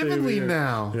vividly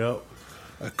now. Yep.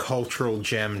 A cultural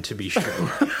gem, to be sure.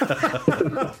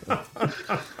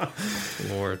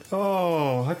 Lord.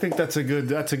 Oh, I think that's a good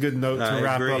note to I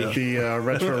wrap agree. up the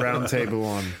retro roundtable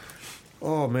on.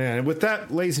 Oh man! And with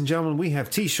that, ladies and gentlemen, we have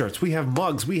T-shirts, we have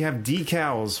mugs, we have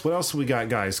decals. What else we got,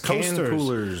 guys? Coasters,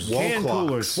 coolers. can Wall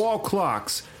coolers, wall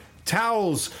clocks,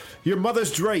 towels, your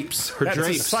mother's drapes. Her at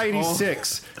drapes.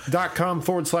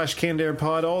 Society6.com/Canned Air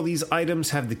Pod. All these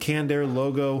items have the Canned Air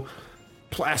logo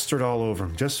plastered all over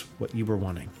them. Just what you were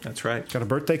wanting. That's right. Got a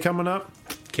birthday coming up?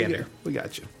 Canned Air. We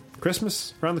got you.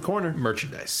 Christmas around the corner.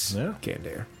 Merchandise. Yeah. Canned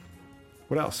Air.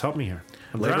 What else? Help me here.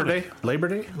 I'm Labor drowning. Day? Labor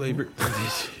Day? Labor.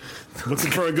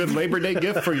 Looking for a good Labor Day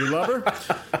gift for your lover?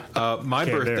 My Canned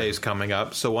Air. birthday's coming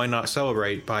up, so why not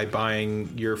celebrate by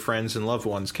buying your friends and loved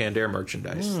ones Canned Air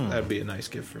merchandise? That'd be a nice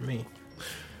gift for me.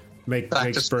 Make Back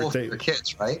to Jake's school birthday. for the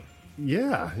kids, right?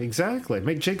 Yeah, exactly.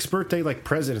 Make Jake's birthday like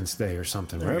President's Day or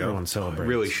something, where everyone It celebrates.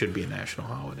 really should be a national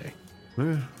holiday.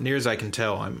 Near as I can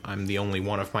tell, I'm the only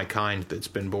one of my kind that's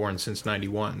been born since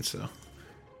 '91. So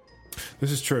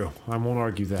This is true. I won't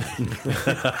argue that.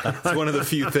 it's one of the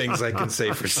few things I can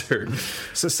say for certain.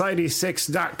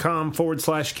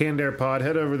 Society6.com/Canned Air Pod.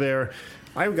 Head over there.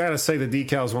 I've got to say the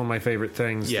decal's one of my favorite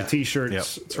things. Yeah. The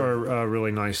T-shirts are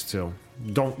really nice too.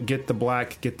 Don't get the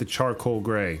black, get the charcoal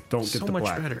gray. Don't get So the much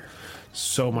black. better.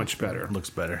 So much better. Looks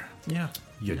better. Yeah.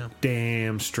 You're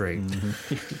damn straight.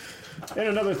 And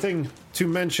another thing to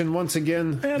mention once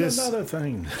again. And another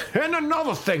thing. And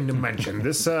another thing to mention.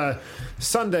 This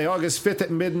Sunday, August 5th at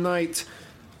midnight,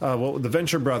 the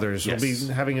Venture Brothers will be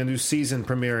having a new season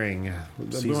premiering.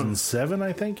 Season 7,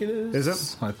 I think it is. Is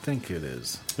it? I think it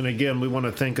is. And again, we want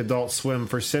to thank Adult Swim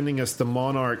for sending us the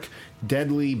Monarch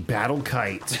Deadly Battle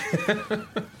Kite.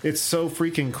 It's so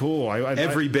freaking cool.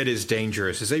 Every bit as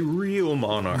dangerous as a real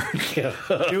monarch.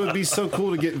 It would be so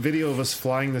cool to get video of us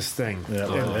flying this thing and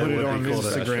put it would on be cool to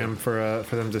Instagram for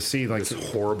them to see. Like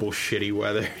This horrible, shitty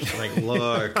weather. It's like,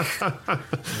 look.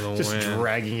 just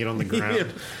dragging it on the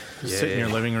ground. Sit in your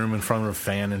living room in front of a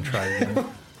fan and try again.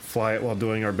 fly it while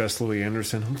doing our best Louis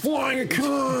Anderson. I'm flying a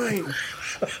kite!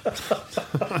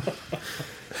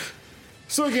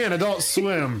 So again, Adult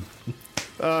Swim,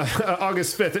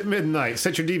 August 5th at midnight.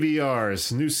 Set your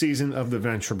DVRs. New season of The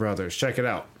Venture Brothers. Check it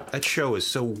out. That show is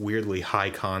so weirdly high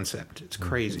concept. It's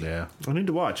crazy. Yeah. I need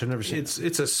to watch. I've never seen it.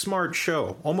 It's a smart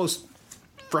show. Almost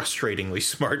frustratingly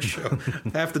smart show.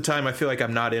 Half the time I feel like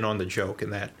I'm not in on the joke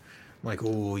in that. I'm like,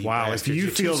 oh, you Wow, bastards, if you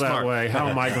you're too feel that smart. way, how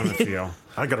am I going to feel?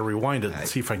 I got to rewind it and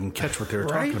see if I can catch what they were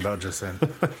talking about just then.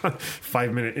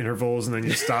 5-minute intervals, and then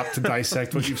you stop to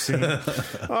dissect what you've seen.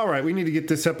 All right, we need to get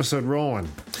this episode rolling.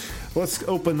 Let's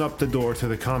open up the door to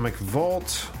the comic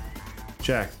vault.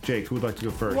 Jake, who would like to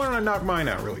go first? Why don't I knock mine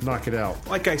out really quick? Knock it out.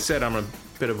 Like I said, I'm a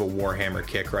bit of a Warhammer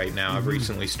kick right now. I've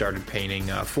recently started painting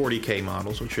 40K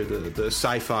models, which are the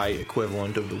sci-fi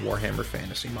equivalent of the Warhammer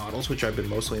Fantasy models, which I've been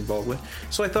mostly involved with.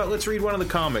 So I thought, let's read one of the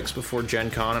comics before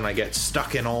Gen Con and I get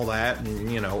stuck in all that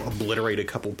and, obliterate a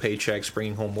couple paychecks,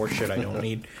 bringing home more shit I don't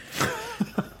need.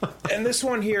 And this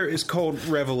one here is called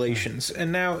Revelations.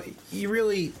 And now,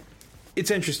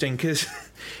 it's interesting because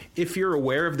if you're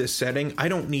aware of this setting, I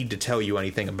don't need to tell you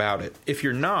anything about it. If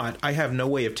you're not, I have no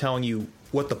way of telling you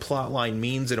what the plot line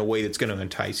means in a way that's going to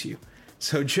entice you.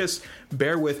 So just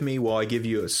bear with me while I give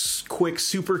you a quick,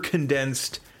 super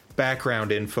condensed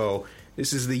background info.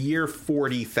 This is the year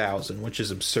 40,000, which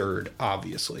is absurd,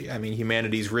 obviously. I mean,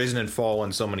 humanity's risen and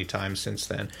fallen so many times since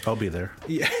then. I'll be there.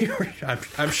 Yeah,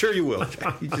 I'm sure you will,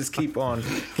 Jack. You just keep on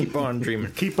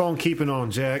dreaming. Keep on keeping on,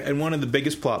 Jack. And one of the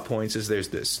biggest plot points is there's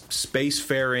this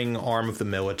spacefaring arm of the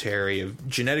military of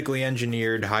genetically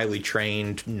engineered, highly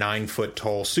trained,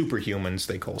 9-foot-tall superhumans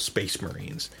they call Space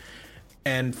Marines.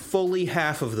 And fully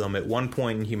half of them at one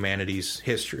point in humanity's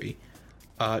history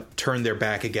turned their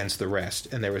back against the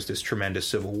rest, and there was this tremendous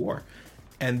civil war.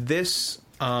 And this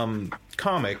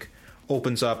comic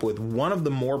opens up with one of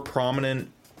the more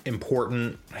prominent,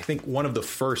 important, I think one of the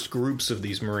first groups of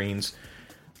these Marines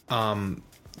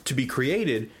to be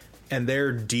created, and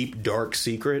their deep, dark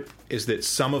secret is that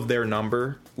some of their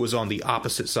number was on the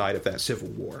opposite side of that civil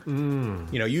war.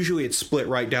 Usually it's split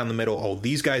right down the middle. Oh,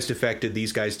 these guys defected,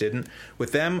 these guys didn't.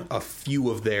 With them, a few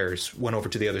of theirs went over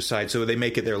to the other side, so they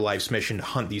make it their life's mission to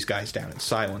hunt these guys down and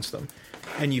silence them.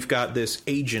 And you've got this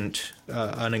agent,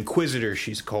 an inquisitor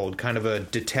she's called, kind of a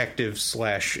detective /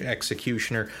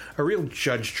 executioner, a real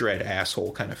Judge Dredd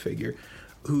asshole kind of figure,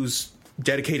 who's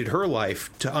dedicated her life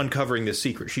to uncovering this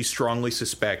secret. She strongly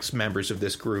suspects members of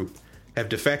this group have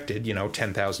defected,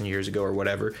 10,000 years ago or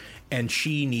whatever, and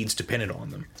she needs to pin it on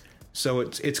them. So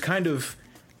it's kind of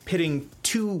pitting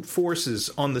two forces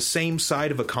on the same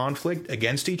side of a conflict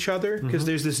against each other, because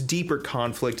there's this deeper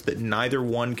conflict that neither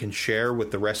one can share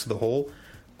with the rest of the whole,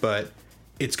 but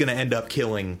it's going to end up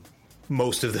killing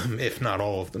most of them, if not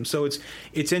all of them. So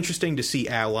it's interesting to see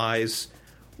allies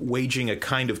waging a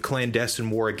kind of clandestine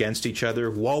war against each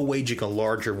other while waging a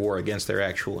larger war against their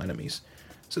actual enemies.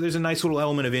 So there's a nice little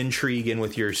element of intrigue in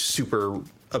with your super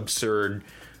absurd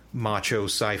macho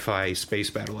sci-fi space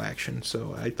battle action.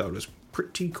 So I thought it was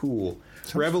pretty cool.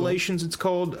 Sounds Revelations, cool. It's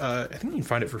called. I think you can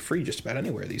find it for free just about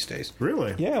anywhere these days.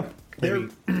 Really? Yeah. Maybe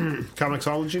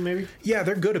Comixology, maybe? Yeah,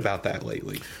 they're good about that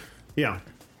lately. Yeah.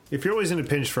 If you're always in a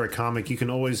pinch for a comic, you can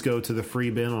always go to the free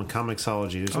bin on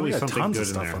Comixology. There's always something tons good of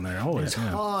stuff in there. on there. Always,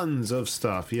 Tons of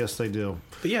stuff. Yes, they do.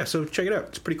 But yeah, so check it out.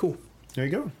 It's pretty cool. There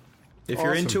you go. If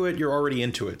you're into it, you're already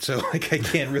into it. So I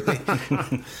can't really.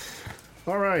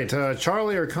 All right,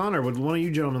 Charlie or Connor, would one of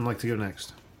you gentlemen like to go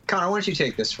next? Connor, why don't you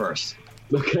take this first?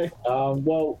 Okay.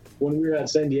 Well, when we were at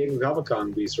San Diego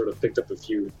Comic-Con, we sort of picked up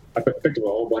I picked up a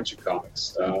whole bunch of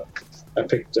comics. I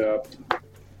picked up,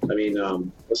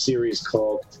 a series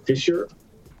called Fisher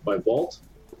by Vault,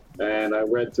 and I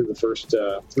read through the first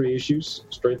 3 issues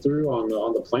straight through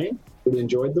on the plane. Really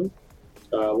enjoyed them.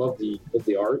 Loved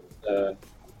the art.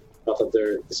 I thought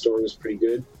the story was pretty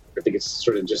good. I think it's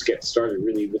sort of just getting started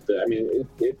really with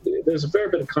there's a fair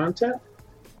bit of content,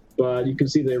 but you can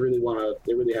see they really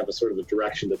have a sort of a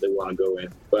direction that they want to go in.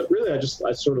 But really, I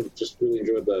sort of really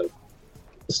enjoyed the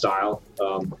style.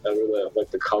 I really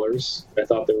like the colors. I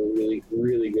thought they were really,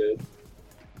 really good.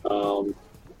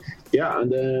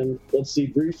 And then let's see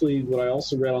briefly. What I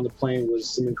also read on the plane was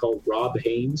something called Rob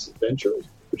Haynes' Adventure,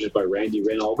 which is by Randy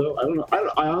Reinaldo. I don't know.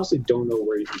 I honestly don't know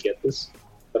where you can get this.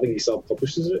 I think he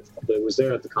self-publishes it, but it was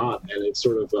there at the con, and it's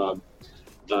sort of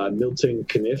Milton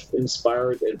Caniff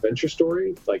inspired adventure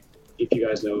story. Like, if you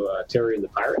guys know Terry and the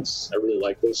Pirates, I really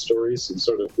like those stories, and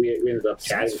sort of we ended up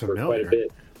chatting for quite a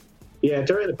bit. Yeah,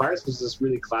 Terry and the Pirates was this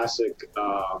really classic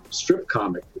strip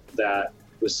comic that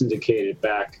was syndicated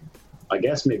back, I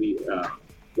guess maybe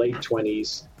late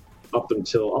 20s up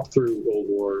through World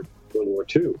War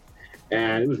II.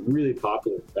 and it was really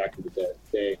popular back in the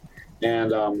day.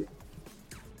 And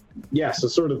so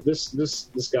sort of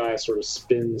this guy sort of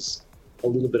spins a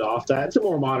little bit off that. It's a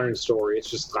more modern story. It's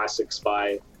just classic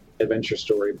spy adventure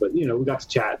story. But we got to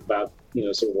chat about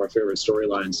some of our favorite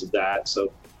storylines of that.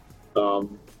 So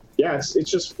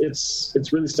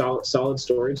it's really solid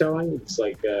storytelling. It's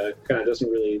like kind of doesn't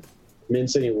really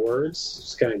mince any words.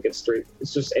 Just kind of gets straight.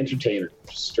 It's just entertainment,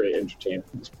 just straight entertainment.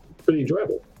 It's pretty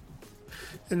enjoyable.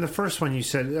 And the first one you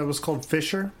said that was called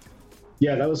Fisher.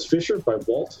 Yeah, that was Fisher by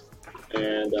Walt.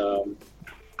 And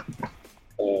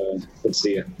let's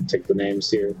see, I'll take the names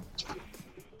here.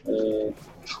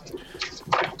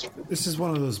 This is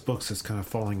one of those books that's kind of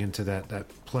falling into that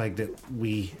plague that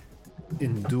we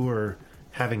endure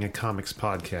having a comics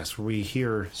podcast, where we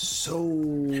hear so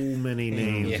many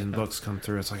names and books come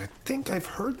through. It's like, I think I've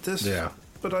heard this,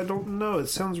 but I don't know. It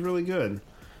sounds really good.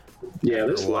 Yeah,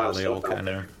 there's a lot of they stuff all kind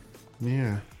of.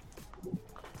 Yeah.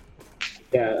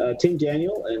 Yeah, Tim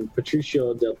Daniel and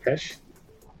Patricio Del Pesce.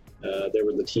 They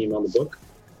were the team on the book.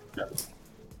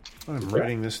 I'm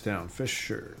writing this down.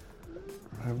 Fisher.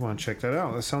 I want to check that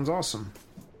out. That sounds awesome.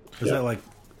 Is that like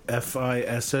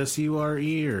Fissure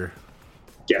or?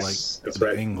 Yes, like that's the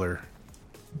right. Angler.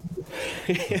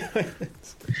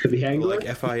 The Angler?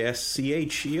 Like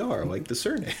Fischer, like the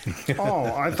surname. Oh,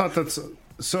 I thought that's...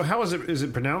 So how is it? Is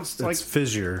it pronounced like... It's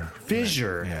Fissure.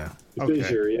 Fissure. Yeah. Okay.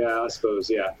 Fisher, yeah, I suppose,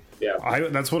 yeah.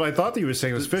 That's what I thought that you were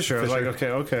saying was Fisher. I was like,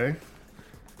 okay.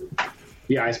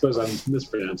 Yeah, I suppose I'm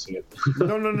mispronouncing it.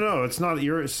 No. It's not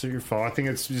your fault. I think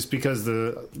it's just because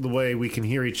the way we can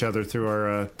hear each other through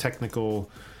our technical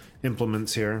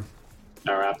implements here.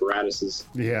 Our apparatuses.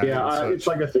 Yeah. It's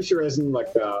like a fissure as in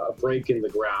like a break in the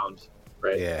ground,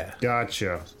 right? Yeah.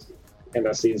 Gotcha. And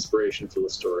that's the inspiration for the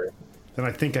story. Then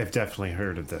I think I've definitely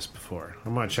heard of this before.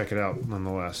 I'm going to check it out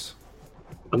nonetheless.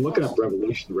 I'm looking up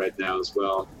Revolution right now as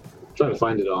well. I'm trying to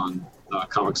find it on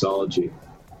Comixology.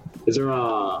 Is there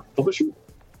a publisher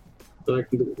that I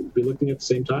can be looking at the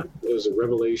same time? There's a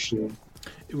Revelation.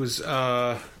 It was,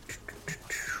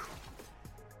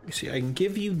 you see, I can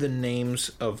give you the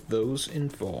names of those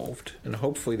involved, and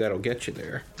hopefully that'll get you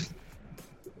there.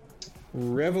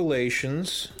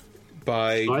 Revelations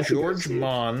by George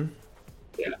Mann,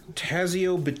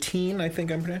 Tazio Bettine, I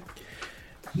think I'm pronouncing.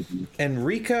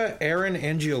 Enrica Aaron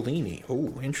Angiolini.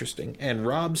 Oh, interesting. And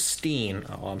Rob Steen.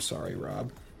 Oh, I'm sorry,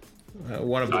 Rob.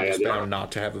 One of them was found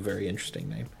not to have a very interesting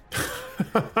name.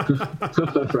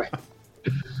 Right.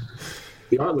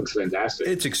 The art looks fantastic.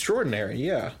 It's extraordinary,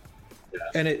 yeah.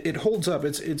 And it holds up.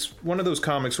 It's one of those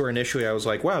comics where initially I was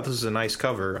like, wow, this is a nice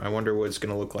cover. I wonder what it's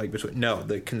going to look like between... No,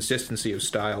 the consistency of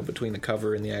style between the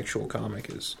cover and the actual comic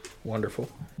is wonderful.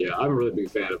 Yeah, I'm a really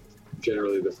big fan of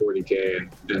generally the 40K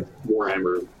and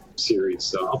Warhammer series,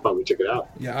 so I'll probably check it out.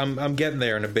 Yeah, I'm getting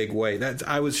there in a big way.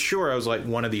 I was like,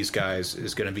 one of these guys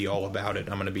is going to be all about it.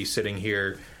 I'm going to be sitting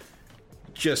here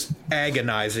just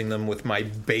agonizing them with my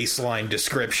baseline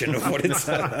description of what it's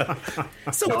like.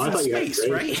 So it's in space,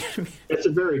 right? It's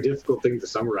a very difficult thing to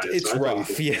summarize. It's so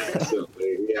rough, yeah.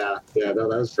 Yeah, no,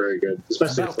 that was very good.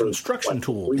 Especially for construction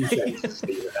tool.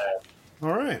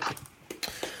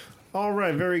 All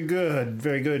right, very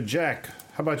good. Jack,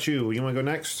 how about you? You want to go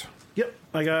next? Yep,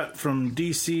 I got from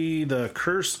DC The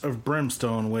Curse of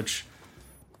Brimstone, which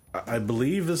I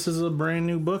believe this is a brand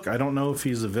new book. I don't know if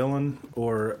he's a villain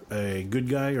or a good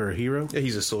guy or a hero. Yeah,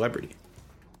 he's a celebrity.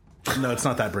 No, it's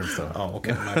not that Brimstone. Oh,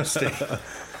 okay, my mistake.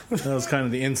 That was kind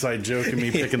of the inside joke of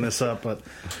me picking this up, but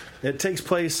it takes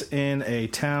place in a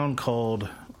town called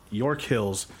York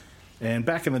Hills, and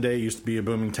back in the day it used to be a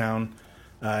booming town.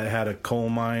 It had a coal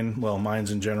mine, well,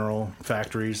 mines in general,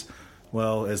 factories.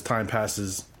 Well, as time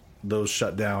passes, those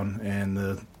shut down, and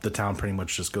the town pretty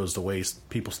much just goes to waste.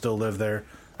 People still live there.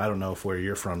 I don't know where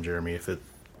you're from, Jeremy, if it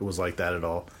was like that at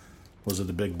all. Was it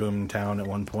a big booming town at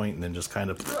one point, and then just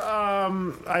kind of...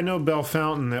 I know Bell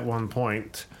Fountain at one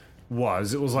point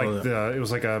was. It was like it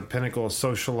was like a pinnacle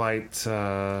socialite...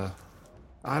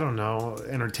 I don't know,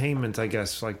 entertainment, I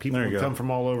guess. Like, people would come from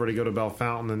all over to go to Bell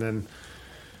Fountain, and then...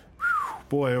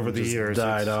 Boy, over the years,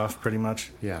 died off pretty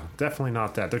much. Yeah, definitely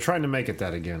not that. They're trying to make it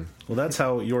that again. Well, that's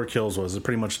how York Hills was. It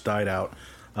pretty much died out.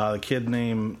 The kid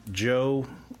named Joe,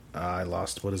 I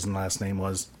lost what his last name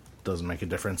was. Doesn't make a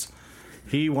difference.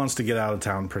 He wants to get out of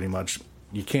town pretty much.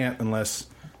 You can't unless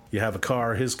you have a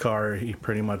car. His car, he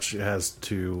pretty much has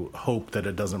to hope that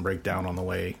it doesn't break down on the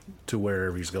way to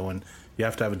wherever he's going. You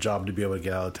have to have a job to be able to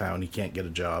get out of town. He can't get a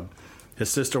job. His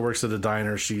sister works at a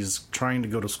diner. She's trying to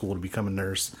go to school to become a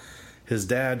nurse. His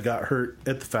dad got hurt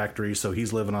at the factory, so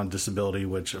he's living on disability,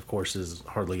 which, of course, is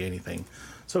hardly anything.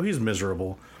 So he's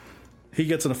miserable. He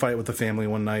gets in a fight with the family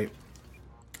one night,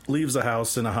 leaves the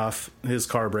house in a huff. His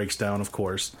car breaks down, of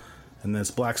course. And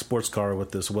this black sports car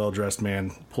with this well-dressed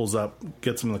man pulls up,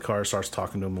 gets him in the car, starts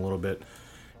talking to him a little bit.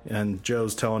 And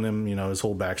Joe's telling him, his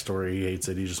whole backstory. He hates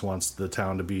it. He just wants the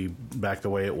town to be back the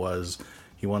way it was.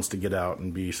 He wants to get out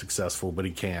and be successful, but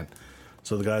he can't.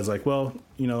 So the guy's like, well,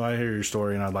 I hear your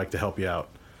story and I'd like to help you out.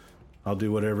 I'll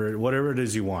do whatever it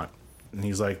is you want. And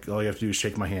he's like, all you have to do is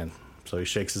shake my hand. So he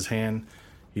shakes his hand.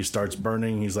 He starts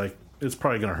burning. He's like, it's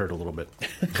probably going to hurt a little bit,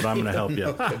 but I'm going to help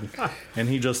you. And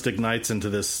he just ignites into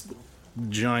this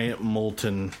giant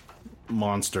molten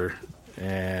monster,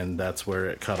 and that's where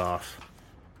it cut off.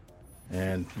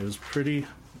 And it was pretty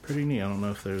neat. I don't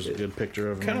know if there's a good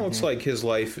picture of him. Kind of looks like his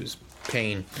life is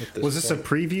pain. Was this a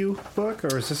preview book,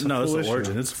 or is this a full issue? No, it's an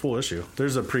origin. It's a full issue.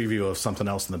 There's a preview of something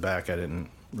else in the back I didn't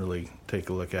really take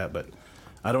a look at, but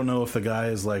I don't know if the guy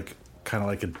is kind of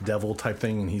like a devil type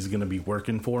thing, and he's going to be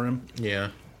working for him. Yeah.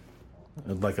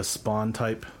 Like a Spawn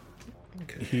type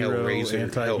hero,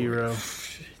 anti-hero.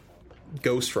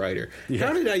 Ghost Rider. Yeah.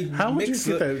 How would you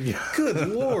get that? Yeah. Good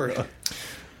Lord.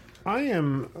 I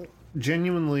am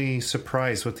genuinely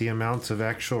surprised with the amounts of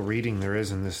actual reading there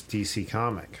is in this DC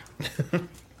comic.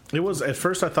 It was, at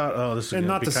first I thought, oh, this is going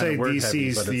to be kind of word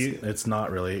DC's heavy, but it's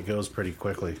not really. It goes pretty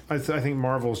quickly. I think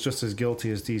Marvel's just as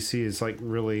guilty as DC. It's like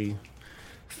really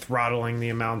throttling the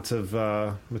amount of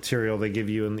material they give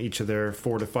you in each of their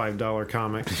 $4 to $5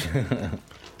 comics.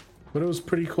 But it was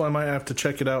pretty cool. I might have to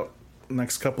check it out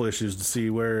next couple issues to see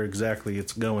where exactly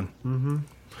it's going. Mm-hmm.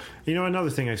 Another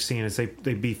thing I've seen is they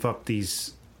beef up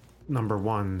these number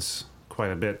ones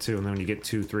quite a bit too, and then when you get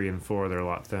 2, 3, and 4, they're a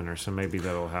lot thinner. So maybe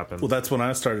that'll happen. Well, that's when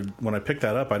I picked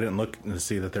that up. I didn't look to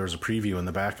see that there was a preview in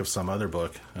the back of some other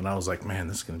book, and I was like, man,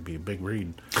 this is going to be a big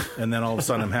read. And then all of a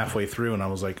sudden, I'm halfway through, and I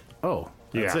was like, oh,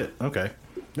 that's it. Okay.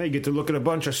 Now you get to look at a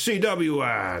bunch of CW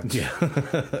ads.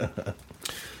 Yeah.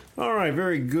 All right,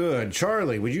 very good.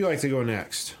 Charlie, would you like to go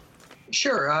next?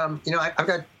 Sure. I've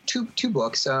got two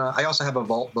books. I also have a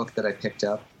Vault book that I picked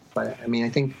up. But, I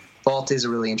think Vault is a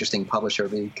really interesting publisher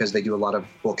because they do a lot of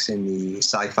books in the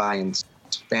sci-fi and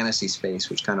fantasy space,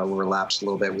 which kind of overlaps a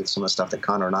little bit with some of the stuff that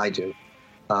Connor and I do.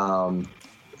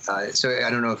 So I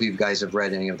don't know if you guys have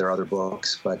read any of their other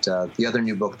books, but the other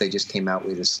new book they just came out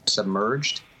with is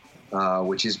Submerged,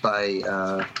 which is by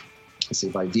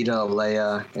Vita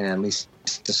Alea and Lisa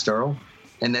Sturl.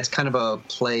 And that's kind of a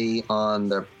play on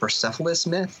the Persepolis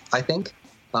myth, I think.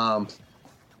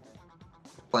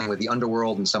 Playing with the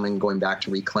underworld and someone going back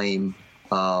to reclaim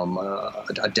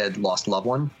a dead, lost loved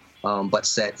one, but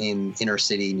set in inner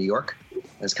city New York.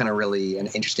 It's kind of really an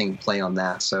interesting play on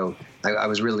that. So I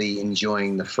was really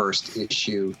enjoying the first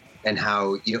issue and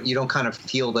how you don't kind of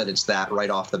feel that it's that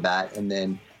right off the bat, and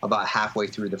then about halfway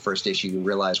through the first issue you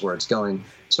realize where it's going.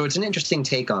 So it's an interesting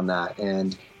take on that,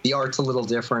 and the art's a little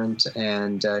different,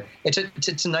 and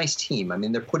it's a nice team.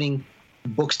 They're putting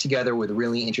books together with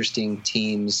really interesting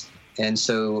teams. And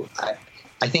so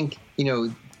I think,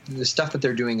 the stuff that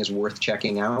they're doing is worth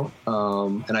checking out.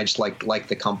 And I just like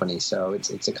the company. So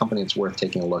it's a company that's worth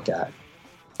taking a look at.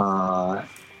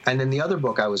 And then the other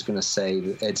book I was going to say,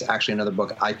 it's actually another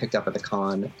book I picked up at the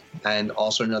con, and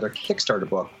also another Kickstarter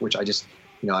book, which I just,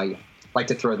 I like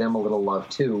to throw them a little love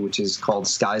too, which is called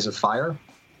Skies of Fire.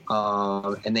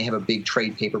 And they have a big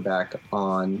trade paperback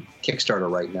on Kickstarter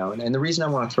right now. And the reason I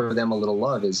want to throw them a little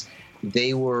love is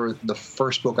they were the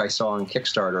first book I saw on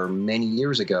Kickstarter many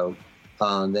years ago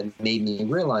that made me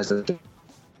realize that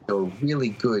there were really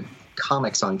good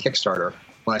comics on Kickstarter.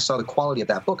 When I saw the quality of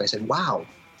that book, I said, wow,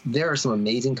 there are some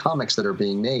amazing comics that are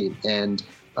being made. And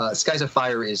Skies of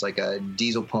Fire is like a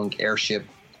diesel punk airship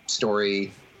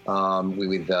story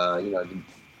with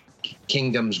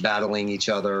kingdoms battling each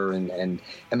other. And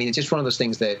it's just one of those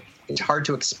things that it's hard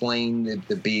to explain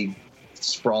the big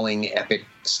sprawling epic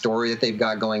story that they've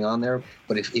got going on there,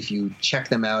 but if you check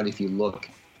them out, if you look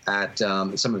at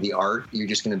some of the art, you're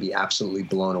just going to be absolutely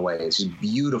blown away. It's just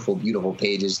beautiful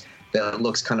pages that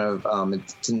looks kind of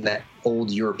it's in that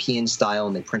old European style,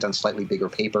 and they print on slightly bigger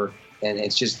paper, and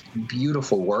it's just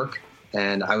beautiful work.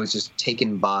 And I was just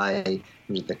taken by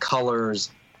the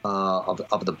colors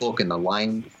of the book and the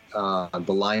line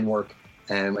work,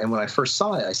 and when I first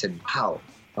saw it, I said, wow,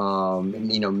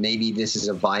 maybe this is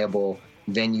a viable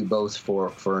venue both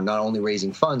for not only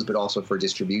raising funds but also for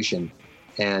distribution.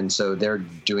 And so they're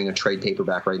doing a trade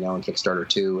paperback right now on Kickstarter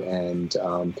too, and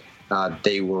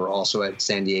they were also at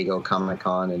San Diego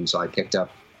Comic-Con, and so I picked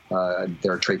up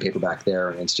their trade paperback there,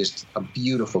 and it's just a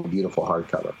beautiful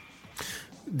hardcover.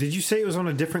 Did you say it was on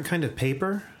a different kind of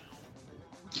paper?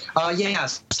 Yeah,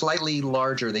 slightly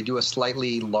larger. They do a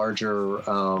slightly larger,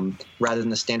 rather than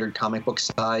the standard comic book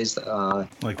size.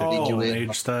 Like they do it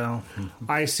age style.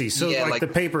 I see. So Yeah, like like- the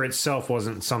paper itself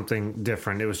wasn't something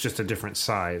different. It was just a different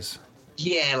size.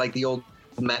 Yeah, like the old,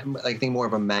 I think more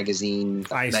of a magazine,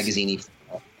 I see.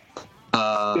 magazine-y.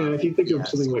 Yeah, if you think of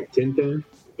yes. something like Tintin,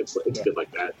 it's good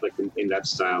like that, like in that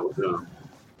style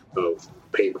of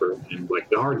paper, and like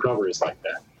the hardcover is like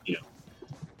that. You know,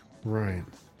 Right.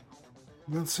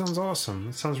 That sounds awesome.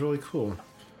 That sounds really cool.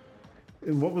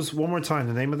 And what was, one more time,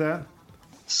 the name of that?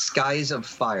 Skies of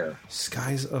Fire.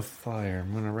 Skies of Fire.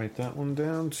 I'm going to write that one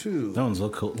down tw That one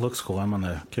looks cool. I'm on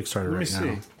the Kickstarter Let me right see.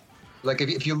 now. Like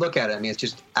if you look at it, I mean, it's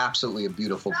just absolutely a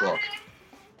beautiful book.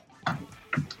 The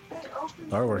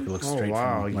artwork looks Oh, straight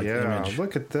wow. from like the Yeah. image.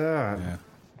 Look at that. Yeah.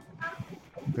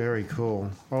 Very cool.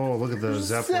 Oh, look at those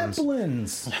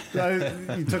Zeppelins.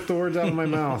 You took the words out of my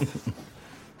mouth.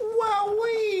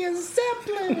 Wowee, a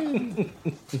Zeppelin!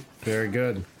 Very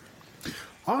good.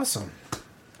 Awesome.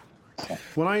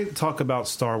 When I talk about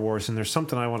Star Wars and there's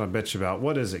something I want to bitch about,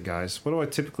 what is it, guys? What do I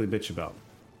typically bitch about?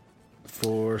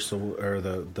 Force or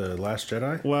the Last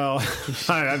Jedi? Well,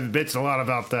 I've bitched a lot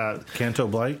about that. Canto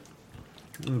Blight?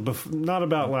 Not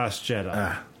about Last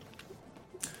Jedi.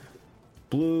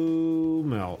 Blue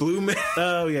Milk. Blue Man.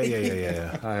 Oh,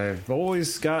 yeah. I've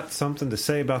always got something to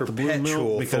say about the blue milk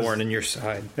Perpetual because thorn in your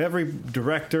side. every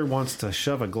director wants to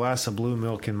shove a glass of blue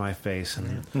milk in my face,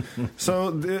 and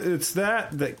so it's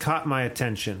that caught my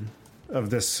attention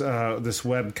of this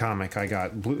web comic I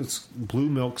got. It's Blue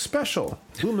Milk Special,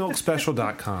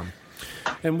 BlueMilkSpecial.com.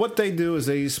 And what they do is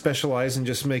they specialize in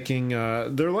just making.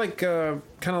 They're like kind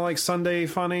of like Sunday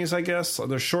funnies, I guess.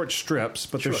 They're short strips,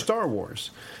 but they're Star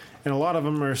Wars. And a lot of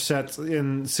them are set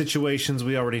in situations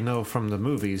we already know from the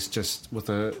movies, just with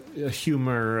a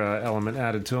humor element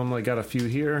added to them. I got a few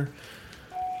here.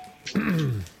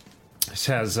 This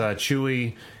has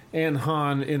Chewie and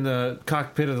Han in the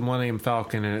cockpit of the Millennium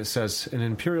Falcon, and it says, an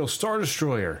Imperial Star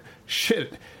Destroyer.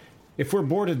 Shit, if we're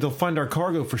boarded, they'll find our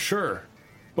cargo for sure.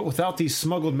 But without these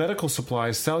smuggled medical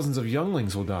supplies, thousands of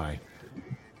younglings will die.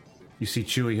 You see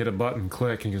Chewie hit a button,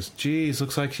 click, and he goes, geez,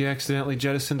 looks like she accidentally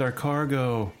jettisoned our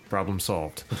cargo. Problem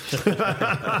solved.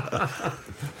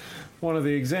 One of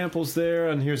the examples there,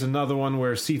 and here's another one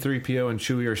where C-3PO and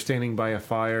Chewie are standing by a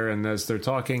fire, and as they're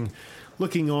talking,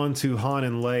 looking on to Han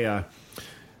and Leia,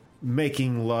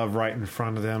 making love right in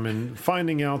front of them, and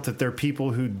finding out that they're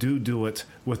people who do it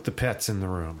with the pets in the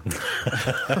room.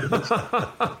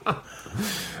 I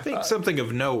think something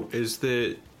of note is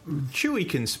that Chewie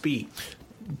can speak.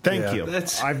 Thank Yeah, you.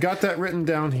 I've got that written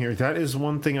down here. That is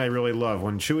one thing I really love.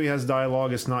 When Chewie has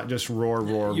dialogue, it's not just roar,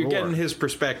 roar, You're roar. getting his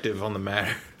perspective on the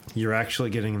matter. You're actually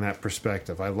getting that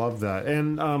perspective. I love that.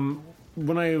 And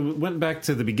when I went back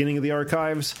to the beginning of the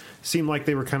archives, seemed like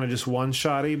they were kind of just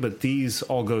one-shotty, but these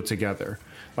all go together.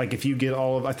 Like if you get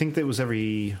all of, I think that was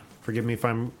every, forgive me if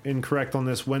I'm incorrect on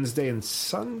this, Wednesday and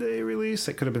Sunday release.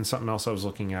 It could have been something else I was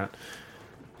looking at.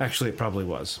 Actually, it probably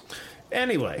was.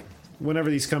 Anyway, whenever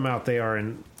these come out, they are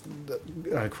in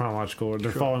chronological order.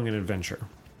 They're following an adventure.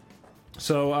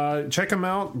 So check them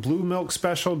out,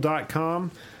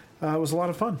 BlueMilkSpecial.com. It was a lot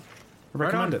of fun. I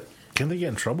recommend it. Can they get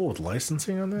in trouble with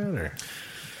licensing on that? Or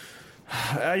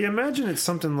I imagine it's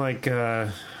something like, you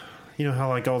know how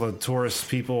like all the tourist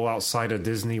people outside of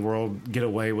Disney World get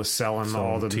away with selling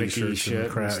all the Mickey t-shirts shit and,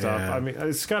 crap, stuff. yeah. I mean,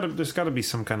 there's got to be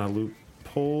some kind of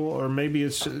loophole, or maybe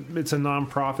it's a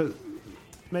non-profit.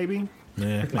 Maybe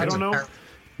yeah, I don't know.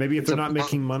 Maybe if they're not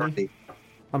making money.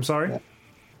 I'm sorry.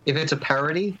 If it's a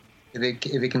parody, if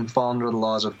it can fall under the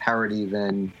laws of parody,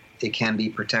 then it can be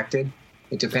protected.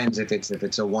 It depends if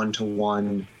it's a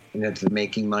one-to-one and if they're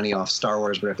making money off Star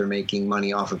Wars, but if they're making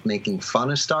money off of making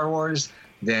fun of Star Wars,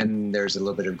 then there's a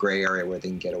little bit of gray area where they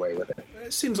can get away with it.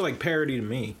 It seems like parody to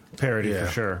me. Parody Yeah.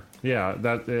 for sure. Yeah,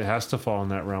 that it has to fall in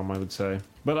that realm, I would say.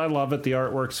 But I love it. The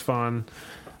artwork's fun.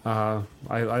 I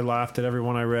laughed at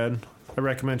everyone I read. I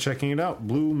recommend checking it out,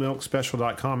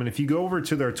 BlueMilkSpecial.com. And if you go over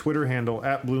to their Twitter handle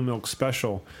at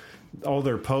BlueMilkSpecial, all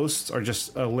their posts are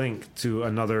just a link to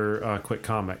another quick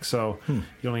comic. So you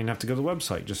don't even have to go to the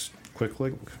website. Just quick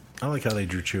link. I like how they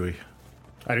drew Chewie.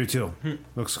 I do too.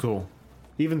 Looks cool.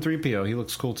 Even 3PO, he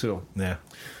looks cool too. Yeah.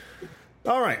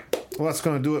 All right. Well, that's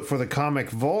going to do it for the Comic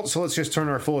Vault. So let's just turn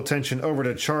our full attention over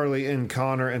to Charlie and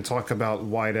Connor and talk about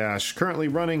White Ash, currently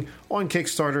running on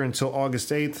Kickstarter until August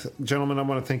 8th. Gentlemen, I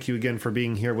want to thank you again for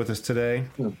being here with us today.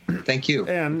 Thank you.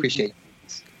 And Appreciate it.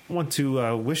 I want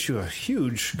to wish you a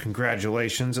huge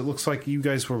congratulations. It looks like you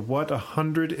guys were,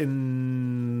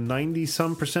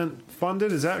 190%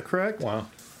 funded? Is that correct? Wow.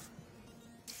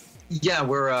 Yeah,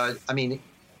 we're. I mean,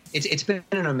 it's been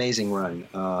an amazing run.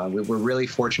 We're really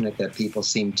fortunate that people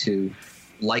seem to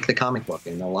like the comic book,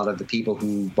 and a lot of the people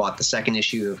who bought the second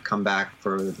issue have come back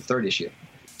for the third issue.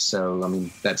 So, I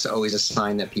mean, that's always a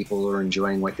sign that people are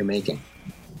enjoying what you're making.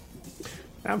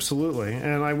 Absolutely,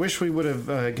 and I wish we would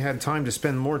have had time to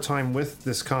spend more time with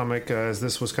this comic as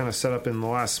this was kind of set up in the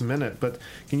last minute. But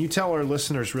can you tell our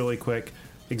listeners really quick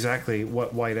exactly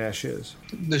what White Ash is?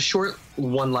 The short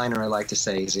one-liner I like to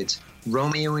say is it's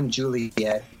Romeo and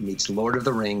Juliet meets Lord of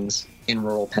the Rings in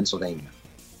rural Pennsylvania.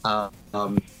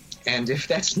 And if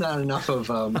that's not enough of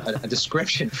a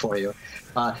description for you,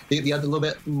 the other little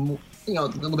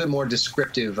bit more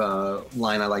descriptive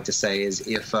line I like to say is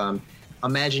if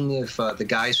imagine if the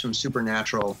guys from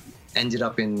Supernatural ended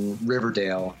up in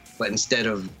Riverdale, but instead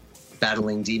of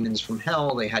battling demons from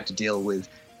hell, they had to deal with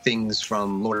things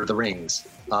from Lord of the Rings,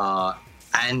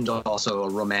 and also a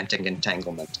romantic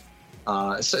entanglement.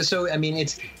 So I mean,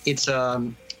 it's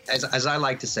as I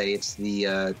like to say, it's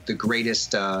the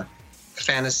greatest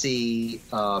fantasy,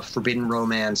 forbidden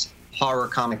romance, horror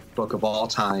comic book of all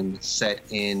time, set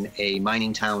in a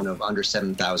mining town of under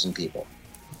 7,000 people.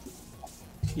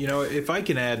 You know, if I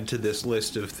can add to this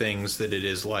list of things that it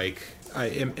is like,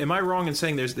 am I wrong in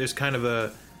saying there's kind of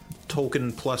a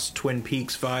Tolkien plus Twin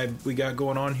Peaks vibe we got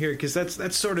going on here? Because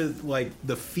that's sort of like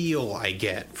the feel I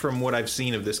get from what I've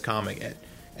seen of this comic,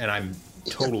 and I'm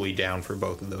totally down for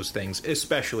both of those things,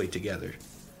 especially together.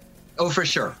 Oh, for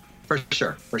sure.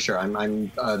 For sure.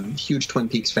 I'm a huge Twin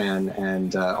Peaks fan,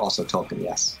 and also Tolkien,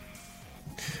 yes.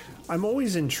 I'm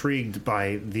always intrigued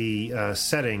by the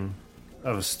setting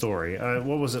of a story.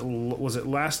 What was it? Was it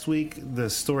last week? The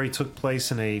story took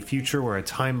place in a future where a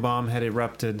time bomb had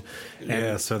erupted.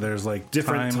 Yeah, so there's like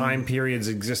different time periods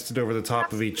existed over the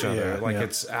top of each other.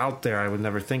 It's out there. I would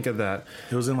never think of that.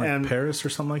 It was in Paris or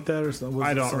something like that, or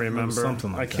I don't remember.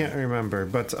 Something like I can't remember,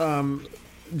 but.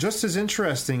 Just as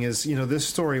interesting is, this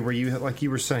story where you, like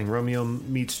you were saying, Romeo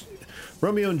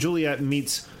and Juliet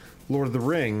meets Lord of the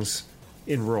Rings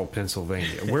in rural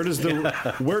Pennsylvania. Where does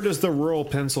the rural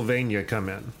Pennsylvania come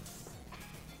in?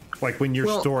 Like when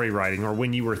you're story writing or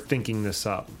when you were thinking this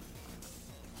up?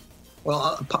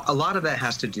 Well, a lot of that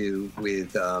has to do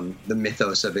with the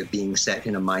mythos of it being set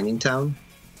in a mining town,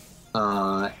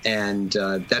 and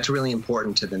that's really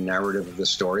important to the narrative of the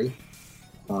story.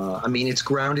 I mean, it's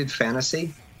grounded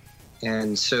fantasy.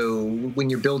 And so when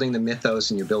you're building the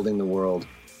mythos and you're building the world,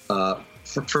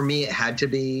 for me, it had to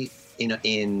be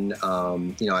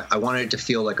I wanted it to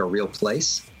feel like a real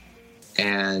place.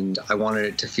 And I wanted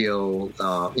it to feel,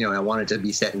 I wanted it to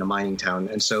be set in a mining town.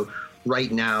 And so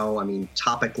right now, I mean,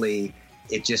 topically,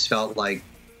 it just felt like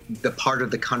the part of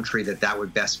the country that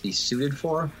would best be suited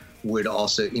for would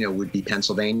also, would be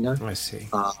Pennsylvania. I see.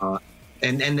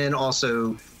 And then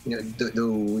also,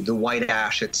 the white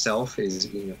ash itself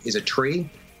is a tree,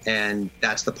 and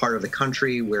that's the part of the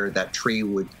country where that tree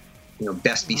would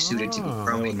best be suited to be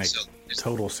growing. That would make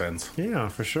total sense. Yeah,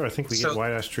 for sure. I think we get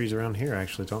white ash trees around here,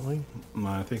 actually, don't we?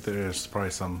 I think there's probably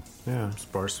some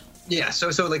sparse. Yeah, so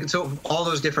all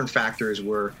those different factors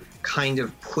were kind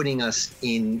of putting us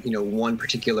in one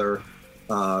particular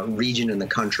region in the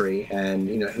country,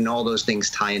 and all those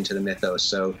things tie into the mythos.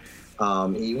 So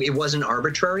it wasn't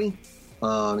arbitrary.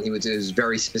 It was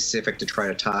very specific to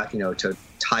try to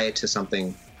tie it to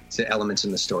something, to elements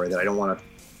in the story that I don't want to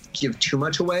give too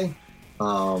much away.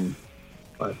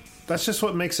 But that's just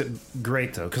what makes it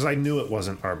great, though, because I knew it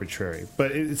wasn't arbitrary,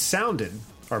 but it sounded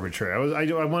arbitrary.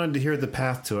 I wanted to hear the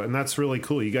path to it, and that's really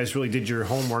cool. You guys really did your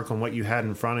homework on what you had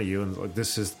in front of you, and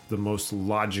this is the most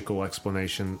logical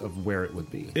explanation of where it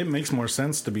would be. It makes more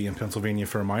sense to be in Pennsylvania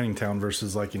for a mining town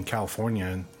versus like in California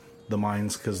and the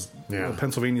mines, because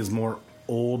Pennsylvania is more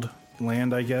old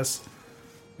land, I guess,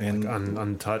 and like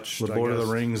untouched. With Lord of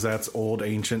the Rings, that's old,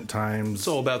 ancient times. It's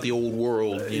all about the old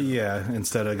world. Yeah,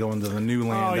 instead of going to the new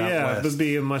land. It would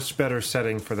be a much better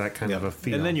setting for that kind of a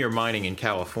feel. And then you're mining in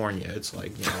California. It's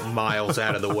like miles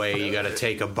out of the way. You got to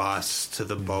take a bus to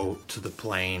the boat to the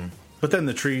plane. But then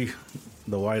the tree,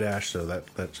 the white ash, so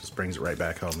that just brings it right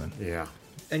back home. Then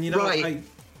and right.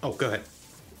 Go ahead.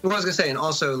 Well, I was gonna say, and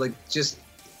also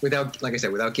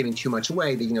without giving too much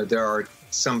away, there are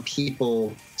some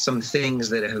people, some things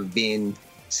that have been,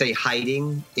 say,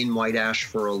 hiding in white ash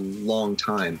for a long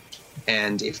time.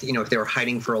 And if they were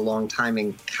hiding for a long time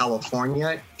in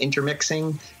California,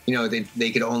 intermixing,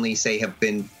 they could only say have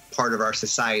been part of our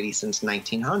society since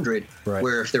 1900. Right.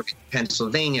 Where if they're in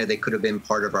Pennsylvania, they could have been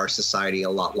part of our society a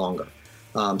lot longer.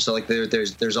 So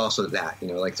there's also that,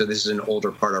 so this is an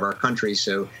older part of our country,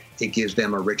 so it gives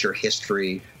them a richer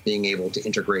history being able to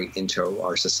integrate into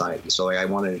our society. So I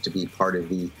wanted it to be part of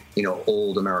the,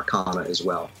 old Americana as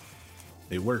well.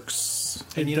 It works.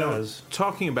 And It you know, does.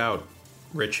 talking about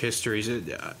rich histories,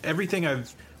 everything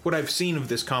what I've seen of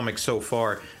this comic so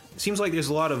far, it seems like there's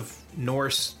a lot of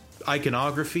Norse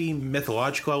iconography,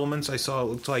 mythological elements. I saw it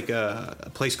looked like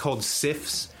a place called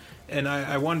Sifs, and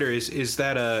I wonder is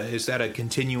that a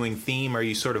continuing theme? Are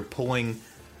you sort of pulling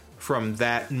from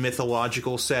that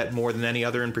mythological set more than any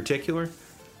other in particular?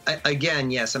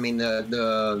 Again, yes. I mean,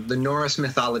 the Norse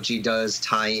mythology does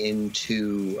tie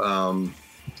into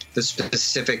the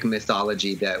specific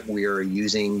mythology that we're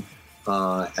using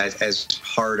as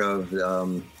part of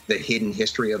the hidden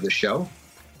history of the show.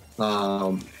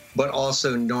 But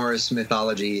also Norse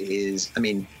mythology is, I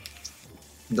mean,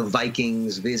 the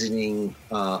Vikings visiting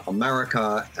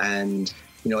America, and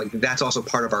that's also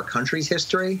part of our country's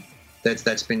history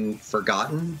that's been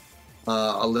forgotten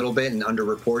a little bit and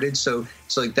underreported. So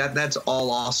like that's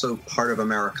all also part of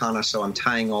Americana. So I'm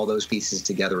tying all those pieces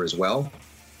together as well.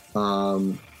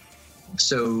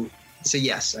 So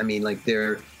yes, I mean, like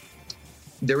there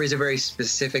is a very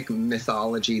specific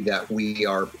mythology that we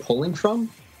are pulling from.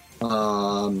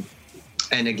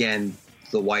 And again,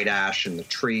 the white ash and the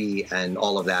tree and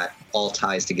all of that all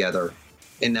ties together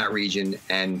in that region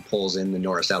and pulls in the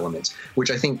Norse elements, which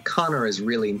I think Connor is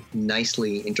really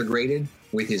nicely integrated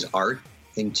with his art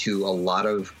into a lot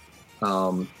of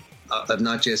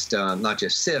not just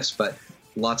Sifs, but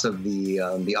lots of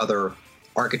the other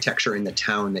architecture in the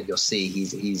town that you'll see.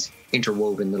 He's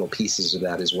interwoven little pieces of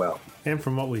that as well. And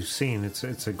from what we've seen,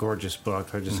 it's a gorgeous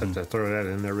book. I just have to throw that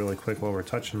in there really quick while we're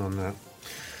touching on that.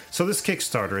 So this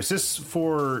Kickstarter, is this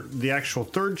for the actual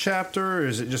third chapter, or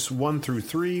is it just 1 through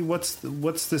 3? What's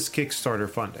this Kickstarter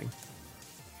funding?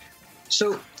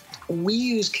 So we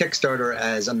use Kickstarter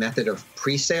as a method of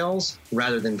pre-sales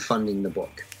rather than funding the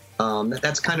book.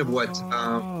 That's kind of what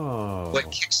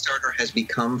Kickstarter has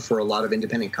become for a lot of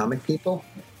independent comic people.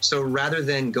 So rather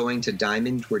than going to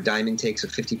Diamond, where Diamond takes a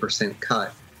 50%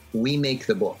 cut, we make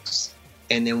the books,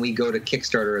 and then we go to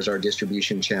Kickstarter as our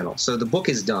distribution channel. So the book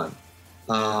is done.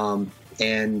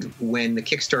 And when the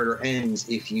Kickstarter ends,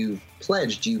 if you've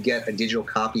pledged, you get a digital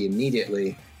copy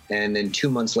immediately. And then 2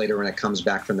 months later, when it comes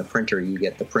back from the printer, you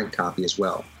get the print copy as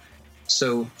well.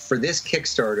 So for this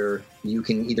Kickstarter, you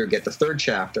can either get the third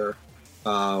chapter,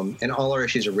 and all our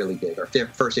issues are really big. Our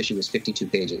first issue is 52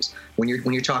 pages. When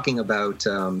you're talking about,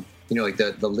 like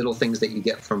the little things that you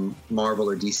get from Marvel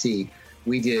or DC,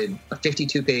 we did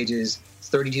 52 pages,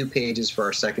 32 pages for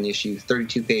our second issue,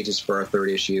 32 pages for our third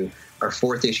issue. Our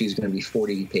fourth issue is going to be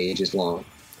 40 pages long.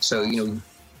 So, you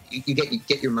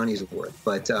get your money's worth.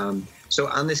 But so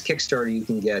on this Kickstarter, you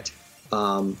can get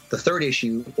the third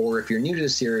issue, or if you're new to the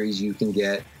series, you can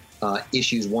get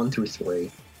issues 1 through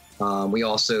 3.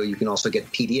 You can also get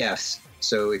PDFs.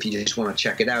 So if you just want to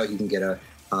check it out, you can get a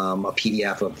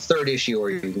PDF of the third issue, or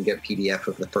you can get PDF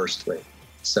of the first 3.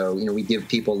 So, we give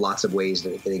people lots of ways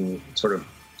that they can sort of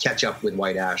catch up with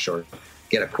White Ash or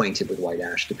get acquainted with White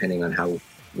Ash, depending on how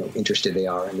interested they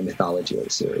are in the mythology of the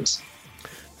series.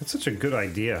 That's such a good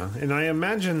idea. And I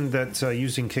imagine that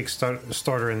using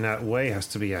Kickstarter in that way has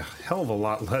to be a hell of a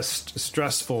lot less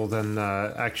stressful than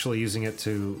actually using it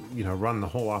to, run the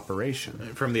whole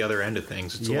operation. From the other end of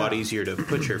things, it's a lot easier to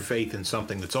put your faith in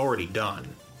something that's already done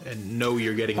and know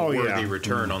you're getting a worthy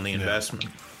return on the investment.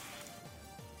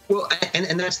 Well,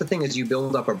 and that's the thing, is you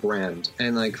build up a brand.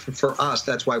 And like for us,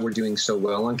 that's why we're doing so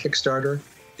well on Kickstarter.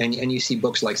 And you see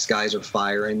books like Skies of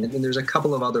Fire, and there's a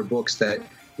couple of other books that,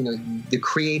 the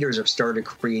creators have started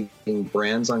creating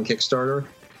brands on Kickstarter,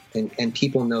 and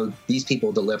people know these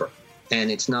people deliver.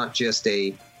 And it's not just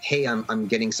hey, I'm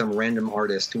getting some random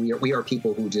artist. We are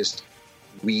people who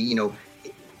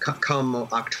come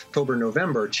October,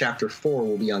 November, chapter 4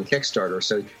 will be on Kickstarter.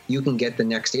 So you can get the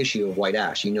next issue of White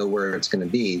Ash. You know where it's going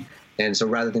to be. And so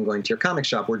rather than going to your comic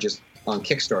shop, we're just on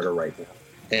Kickstarter right now.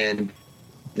 And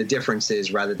the difference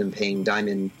is, rather than paying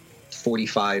Diamond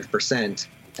 45%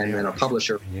 and then a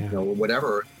publisher,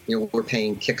 whatever, we're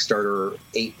paying Kickstarter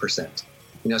 8%.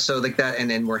 So like that, and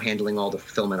then we're handling all the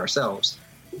fulfillment ourselves.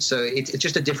 So it's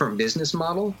just a different business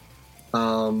model.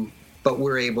 But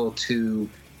we're able to,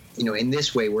 in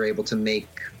this way, we're able to make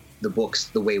the books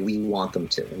the way we want them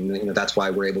to. And, that's why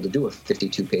we're able to do a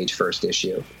 52-page first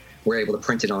issue. We're able to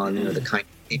print it on, the kind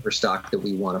of paper stock that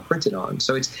we want to print it on.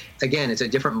 So it's a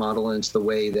different model, and it's the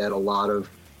way that a lot of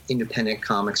independent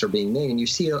comics are being made. And you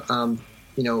see,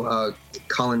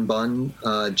 Colin Bunn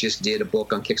just did a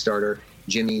book on Kickstarter.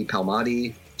 Jimmy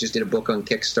Palmiotti just did a book on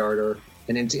Kickstarter.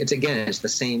 And it's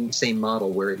the same model,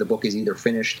 where the book is either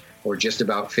finished or just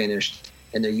about finished,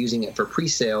 and they're using it for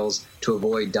pre-sales to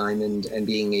avoid Diamond and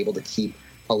being able to keep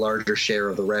a larger share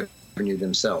of the revenue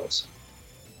themselves.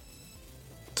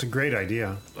 It's a great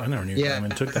idea. I never knew Yeah.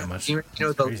 Diamond took that much. You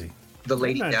know, That's crazy. the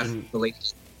Lady Imagine- Death. The Lady.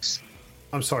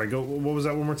 I'm sorry. Go. What was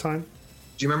that one more time?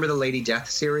 Do you remember the Lady Death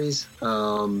series?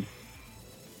 There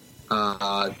was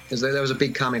a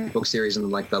big comic book series in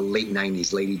like the late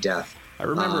 '90s, Lady Death. I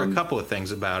remember a couple of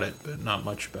things about it, but not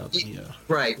much about the.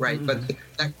 Right. But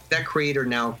that creator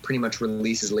now pretty much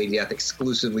releases Lady Death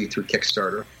exclusively through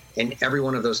Kickstarter, and every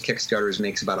one of those Kickstarters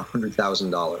makes about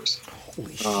 $100,000.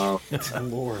 Holy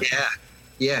Lord.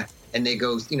 Yeah, and they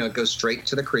go, it goes straight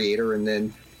to the creator, and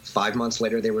then 5 months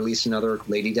later they release another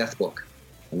Lady Death book,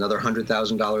 another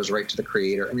 $100,000 right to the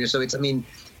creator.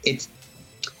 It's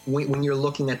when you're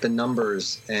looking at the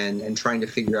numbers and trying to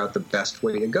figure out the best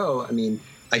way to go.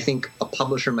 I think a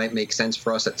publisher might make sense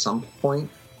for us at some point,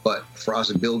 but for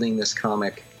us building this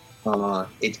comic,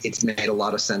 it's made a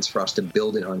lot of sense for us to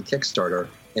build it on Kickstarter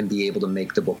and be able to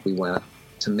make the book we want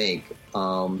to make.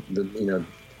 So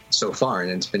far, and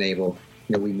it's been able,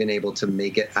 we've been able to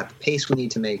make it at the pace we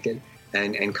need to make it,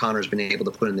 and Connor's been able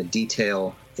to put in the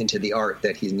detail into the art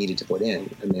that he's needed to put in.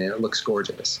 It looks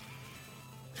gorgeous.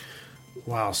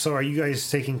 Wow. So are you guys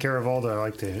taking care of all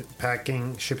the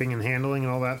packing, shipping, and handling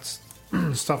and all that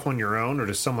stuff on your own, or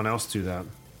does someone else do that?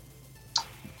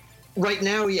 Right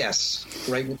now, yes.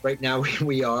 Right now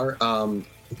we are.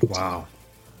 Wow.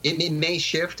 It may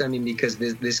shift. Because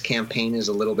this campaign is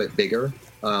a little bit bigger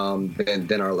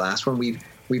than our last one. We've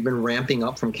been ramping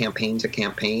up from campaign to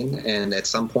campaign, and at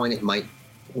some point it might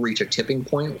reach a tipping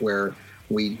point where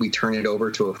we turn it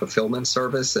over to a fulfillment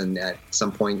service, and at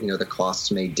some point, the costs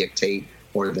may dictate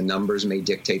or the numbers may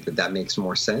dictate that makes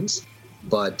more sense.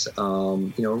 But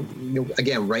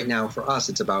again, right now for us,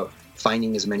 it's about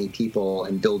finding as many people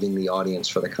and building the audience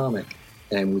for the comic,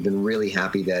 and we've been really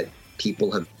happy that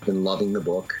people have been loving the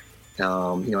book.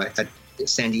 At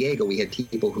San Diego, we had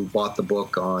people who bought the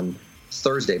book on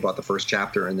Thursday, bought the first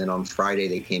chapter, and then on Friday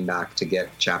they came back to get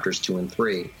chapters 2 and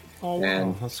 3. Oh,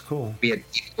 wow, that's cool. We had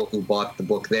people who bought the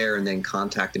book there and then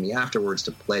contacted me afterwards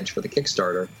to pledge for the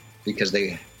Kickstarter because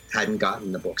they hadn't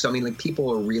gotten the book. So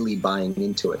people are really buying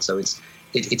into it. So it's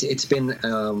been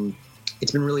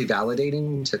really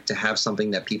validating to have something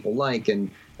that people like,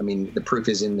 and the proof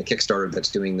is in the Kickstarter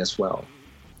that's doing this well.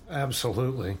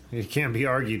 Absolutely. It can't be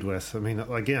argued with.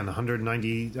 Again,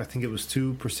 190, I think it was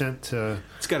 2%.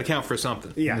 It's got to count for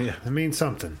something. Yeah, it means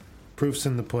something. Proof's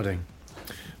in the pudding.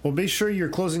 Well, be sure you're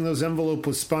closing those envelopes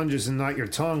with sponges and not your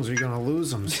tongues, or you're going to lose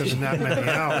them, sending that many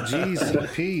out.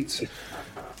 Jeez, Pete.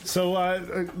 So,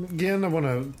 again, I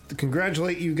want to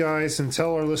congratulate you guys and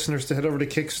tell our listeners to head over to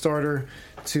Kickstarter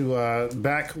to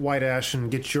back White Ash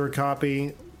and get your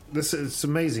copy. It's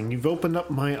amazing. You've opened up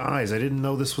my eyes. I didn't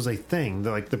know this was a thing,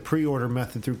 the pre-order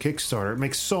method through Kickstarter. It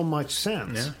makes so much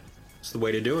sense. Yeah, it's the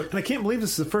way to do it. And I can't believe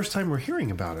this is the first time we're hearing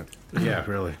about it. Yeah,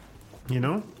 really.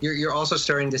 You're also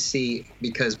starting to see,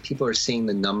 because people are seeing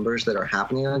the numbers that are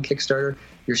happening on Kickstarter,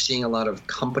 you're seeing a lot of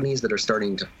companies that are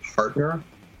starting to partner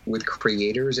with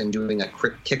creators and doing a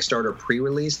Kickstarter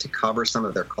pre-release to cover some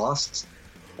of their costs.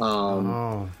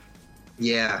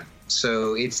 Yeah,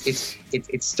 so it's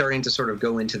starting to sort of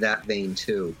go into that vein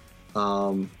too,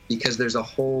 because there's a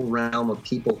whole realm of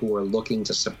people who are looking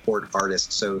to support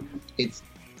artists. So it's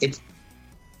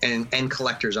and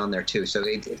collectors on there too. So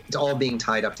it's all being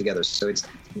tied up together. So it's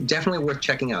definitely worth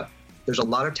checking out. There's a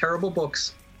lot of terrible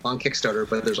books on Kickstarter,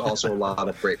 but there's also a lot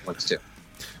of great ones too.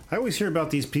 I always hear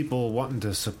about these people wanting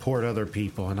to support other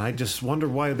people, and I just wonder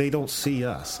why they don't see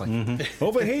us.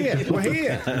 Over here, we're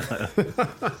here.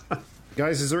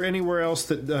 Guys, is there anywhere else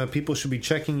that people should be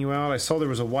checking you out? I saw there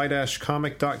was a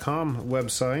whiteashcomic.com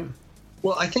website.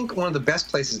 Well, I think one of the best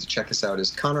places to check us out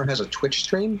is Connor has a Twitch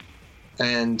stream,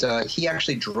 and he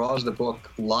actually draws the book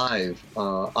live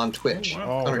on Twitch.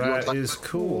 Oh, Connor, that is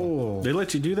cool. They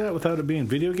let you do that without it being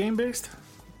video game based?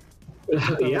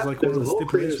 Yeah, there's a whole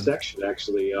creative section,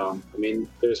 actually.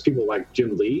 There's people like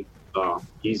Jim Lee.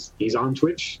 He's on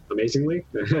Twitch, amazingly.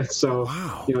 So,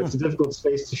 wow. It's a difficult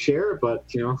space to share, but,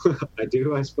 I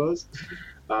do, I suppose.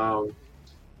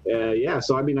 Yeah,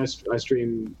 so, I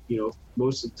stream,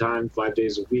 most of the time, 5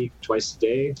 days a week, twice a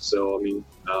day. So,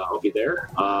 I'll be there.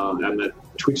 I'm at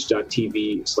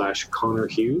twitch.tv/Connor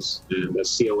Hughes, and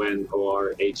that's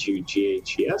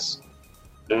CONORHUGHES.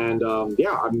 And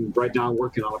I'm right now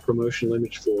working on a promotional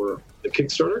image for the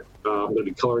Kickstarter. I'm going to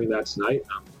be coloring that tonight.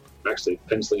 I'm actually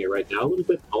penciling it right now a little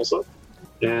bit also.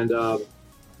 And we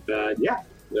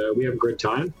have a great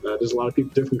time. There's a lot of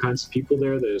people, different kinds of people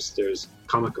there. There's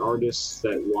comic artists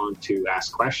that want to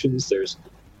ask questions. There's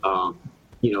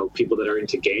people that are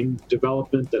into game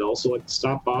development that also like to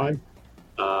stop by.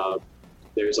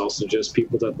 There's also just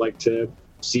people that like to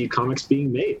see comics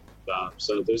being made.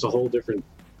 So there's a whole different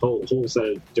whole set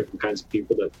of different kinds of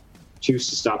people that choose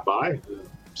to stop by.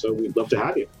 So we'd love to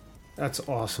have you. That's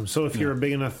awesome. So if you're a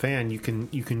big enough fan, you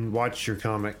can watch your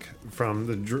comic from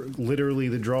literally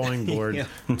the drawing board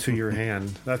to your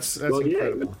hand. That's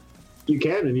incredible. Yeah, you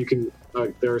can, and you can.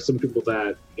 There are some people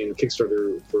that in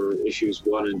Kickstarter for issues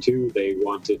 1 and 2, they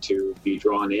wanted to be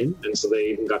drawn in, and so they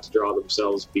even got to draw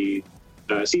themselves see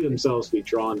themselves be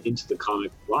drawn into the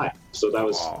comic live. So that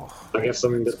was, I guess,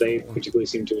 something that they particularly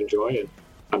seem to enjoy, and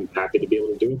I'm happy to be able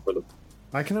to do it for them.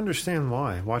 I can understand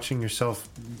why. Watching yourself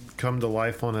come to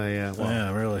life on a...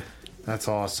 yeah, really. That's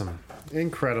awesome.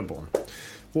 Incredible.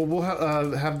 Well, we'll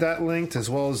have that linked, as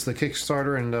well as the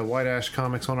Kickstarter and White Ash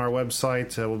Comics on our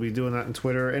website. We'll be doing that on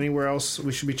Twitter. Anywhere else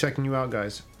we should be checking you out,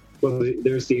 guys? Well,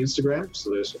 there's the Instagram.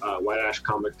 So there's White Ash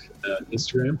Comic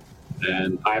Instagram,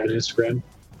 and I have an Instagram.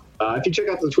 If you check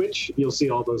out the Twitch, you'll see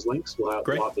all those links. We'll have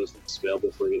a lot of those links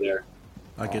available for you there.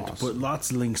 I get to put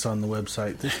lots of links on the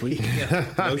website this week.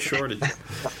 No shortage.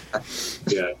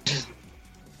 Yeah.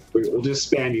 We'll just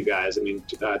spam you guys. I mean,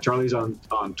 Charlie's on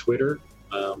Twitter.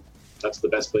 That's the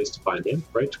best place to find him,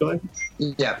 right, Charlie?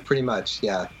 Yeah, pretty much,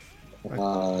 yeah.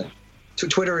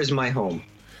 Twitter is my home.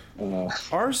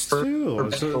 Ours too.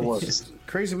 It's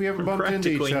crazy we haven't bumped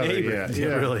into each other yet.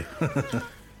 Yeah, really.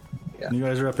 Yeah. You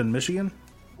guys are up in Michigan?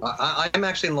 I'm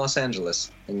actually in Los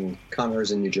Angeles, and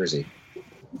Connor's in New Jersey.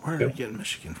 Where did I get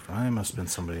Michigan from? I must have been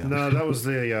somebody else. No, that was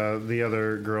the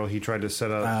other girl he tried to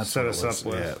set us up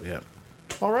with. Yeah.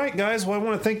 All right, guys. Well, I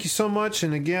want to thank you so much.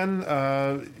 And again,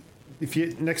 if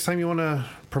you next time you want to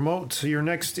promote your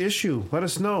next issue, let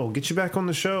us know. Get you back on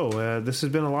the show. This has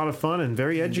been a lot of fun and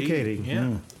very educating.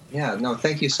 Yeah. No,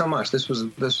 thank you so much. This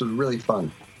was really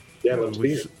fun. Yeah, let's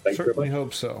be here. Thank you very certainly much.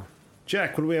 hope so.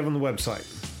 Jack, what do we have on the website?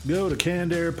 Go to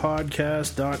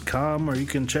cannedairpodcast.com, or you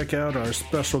can check out our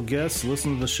special guests,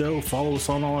 listen to the show, follow us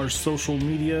on all our social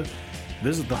media,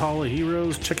 visit the Hall of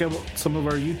Heroes, check out some of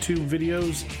our YouTube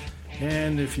videos,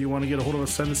 and if you want to get a hold of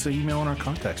us, send us an email on our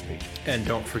contacts page. And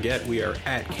don't forget, we are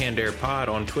at CannedAirPod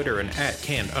on Twitter and at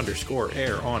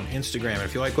 @canned_air on Instagram. And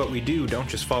if you like what we do, don't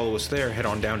just follow us there. Head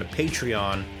on down to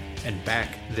Patreon and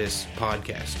back this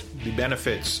podcast. The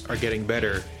benefits are getting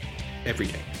better every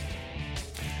day.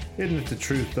 Isn't it the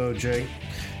truth, though, Jay?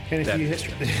 And That if is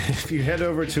true. if you head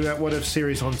over to @What If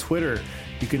Series on Twitter,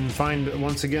 you can find,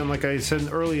 once again, like I said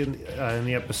early in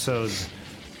the episode,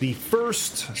 the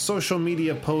first social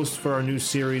media post for our new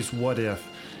series, What If,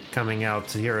 coming out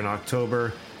here in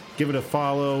October. Give it a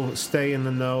follow. Stay in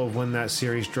the know of when that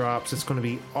series drops. It's going to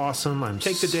be awesome.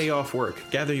 Take the day off work.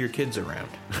 Gather your kids around.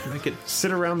 Make it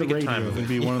sit around the make a radio. time of It'd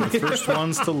it. be one of the first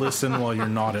ones to listen while you're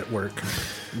not at work.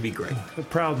 It'd be great. A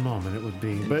proud moment it would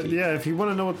be. But yeah, if you want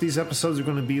to know what these episodes are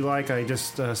going to be like, I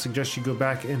just suggest you go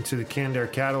back into the Canned Air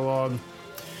catalog.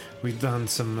 We've done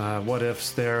some what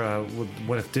ifs there.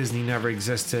 What if Disney never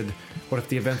existed? What if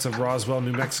the events of Roswell,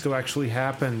 New Mexico actually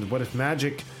happened? What if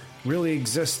magic really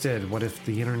existed? What if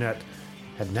the internet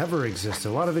had never existed?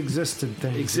 A lot of existed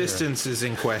things. Existence is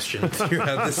in question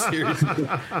throughout the series,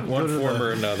 one form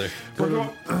or another.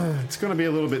 It's going to be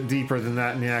a little bit deeper than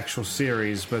that in the actual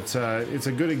series, but it's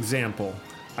a good example,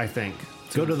 I think.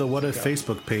 Go to the What If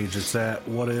Facebook page. It's at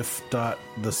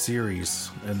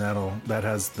whatif.theseries, and that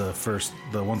has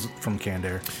the ones from Canned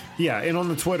Air. Yeah, and on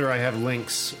the Twitter, I have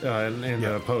links in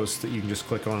the post that you can just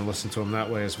click on and listen to them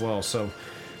that way as well. So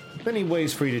many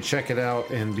ways for you to check it out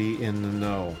and be in the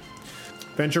know.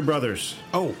 Venture Brothers.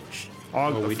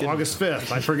 August 5th.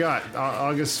 I forgot.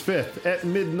 August 5th at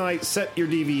midnight. Set your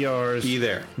DVRs. Be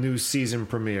there. New season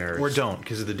premieres. Or don't,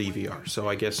 because of the DVR. So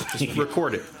I guess just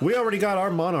record it. We already got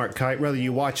our Monarch kite, whether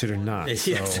you watch it or not.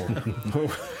 Yes. So.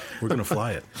 We're going to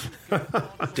fly it.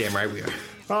 Damn right we are.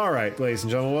 All right, ladies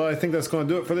and gentlemen. Well, I think that's going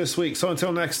to do it for this week. So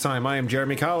until next time, I am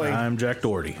Jeremy Colley. I'm Jack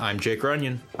Doherty. I'm Jake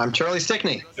Runyon. I'm Charlie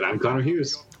Stickney. And I'm Connor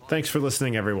Hughes. Thanks for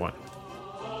listening, everyone.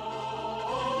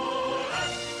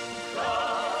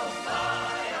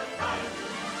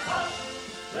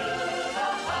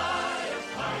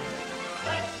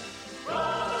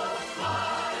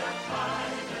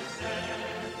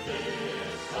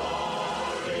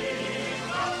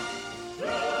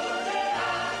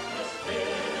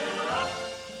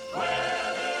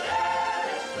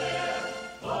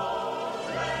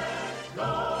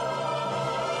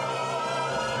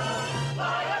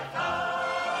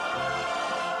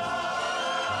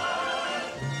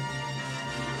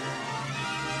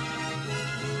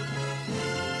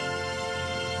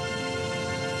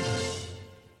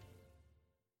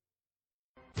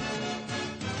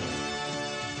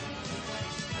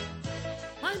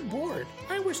 I'm bored.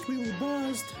 I wished we were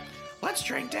buzzed. Let's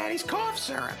drink Daddy's cough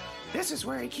syrup. This is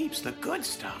where he keeps the good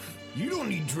stuff. You don't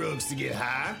need drugs to get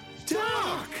high.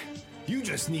 Doc! You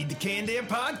just need the Canned Air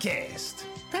podcast.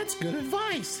 That's good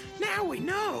advice. Now we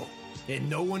know. And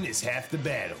no one is half the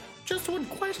battle. Just one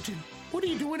question. What are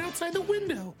you doing outside the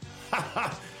window? Ha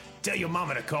ha! Tell your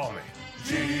mama to call me.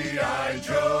 G.I.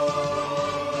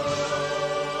 Joe!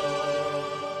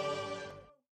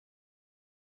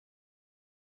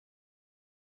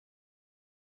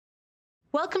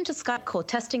 Welcome to Skype call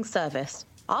testing service.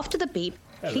 After the beep,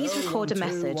 please record a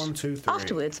message. 1, 2, 3.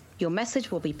 Afterwards, your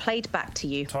message will be played back to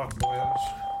you. Talk, boys.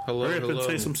 Hello, Hurry up hello. and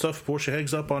say some stuff before she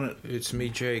hangs up on it. It's me,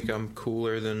 Jake. I'm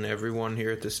cooler than everyone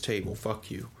here at this table. Fuck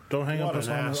you. Don't hang What up an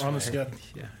on asshole. us yet.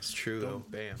 Yeah, it's true, though.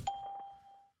 Bam.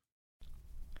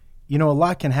 You know, a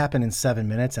lot can happen in 7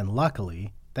 minutes, and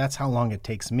luckily, that's how long it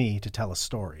takes me to tell a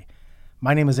story.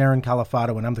 My name is Aaron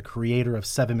Califato, and I'm the creator of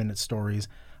 7 Minute Stories.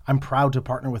 I'm proud to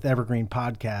partner with Evergreen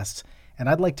Podcasts, and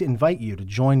I'd like to invite you to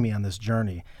join me on this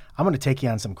journey. I'm going to take you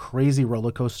on some crazy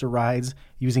roller coaster rides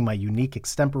using my unique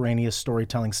extemporaneous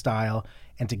storytelling style,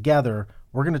 and together,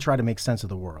 we're going to try to make sense of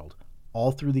the world,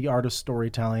 all through the art of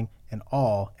storytelling, and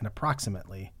all in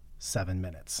approximately 7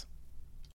 minutes.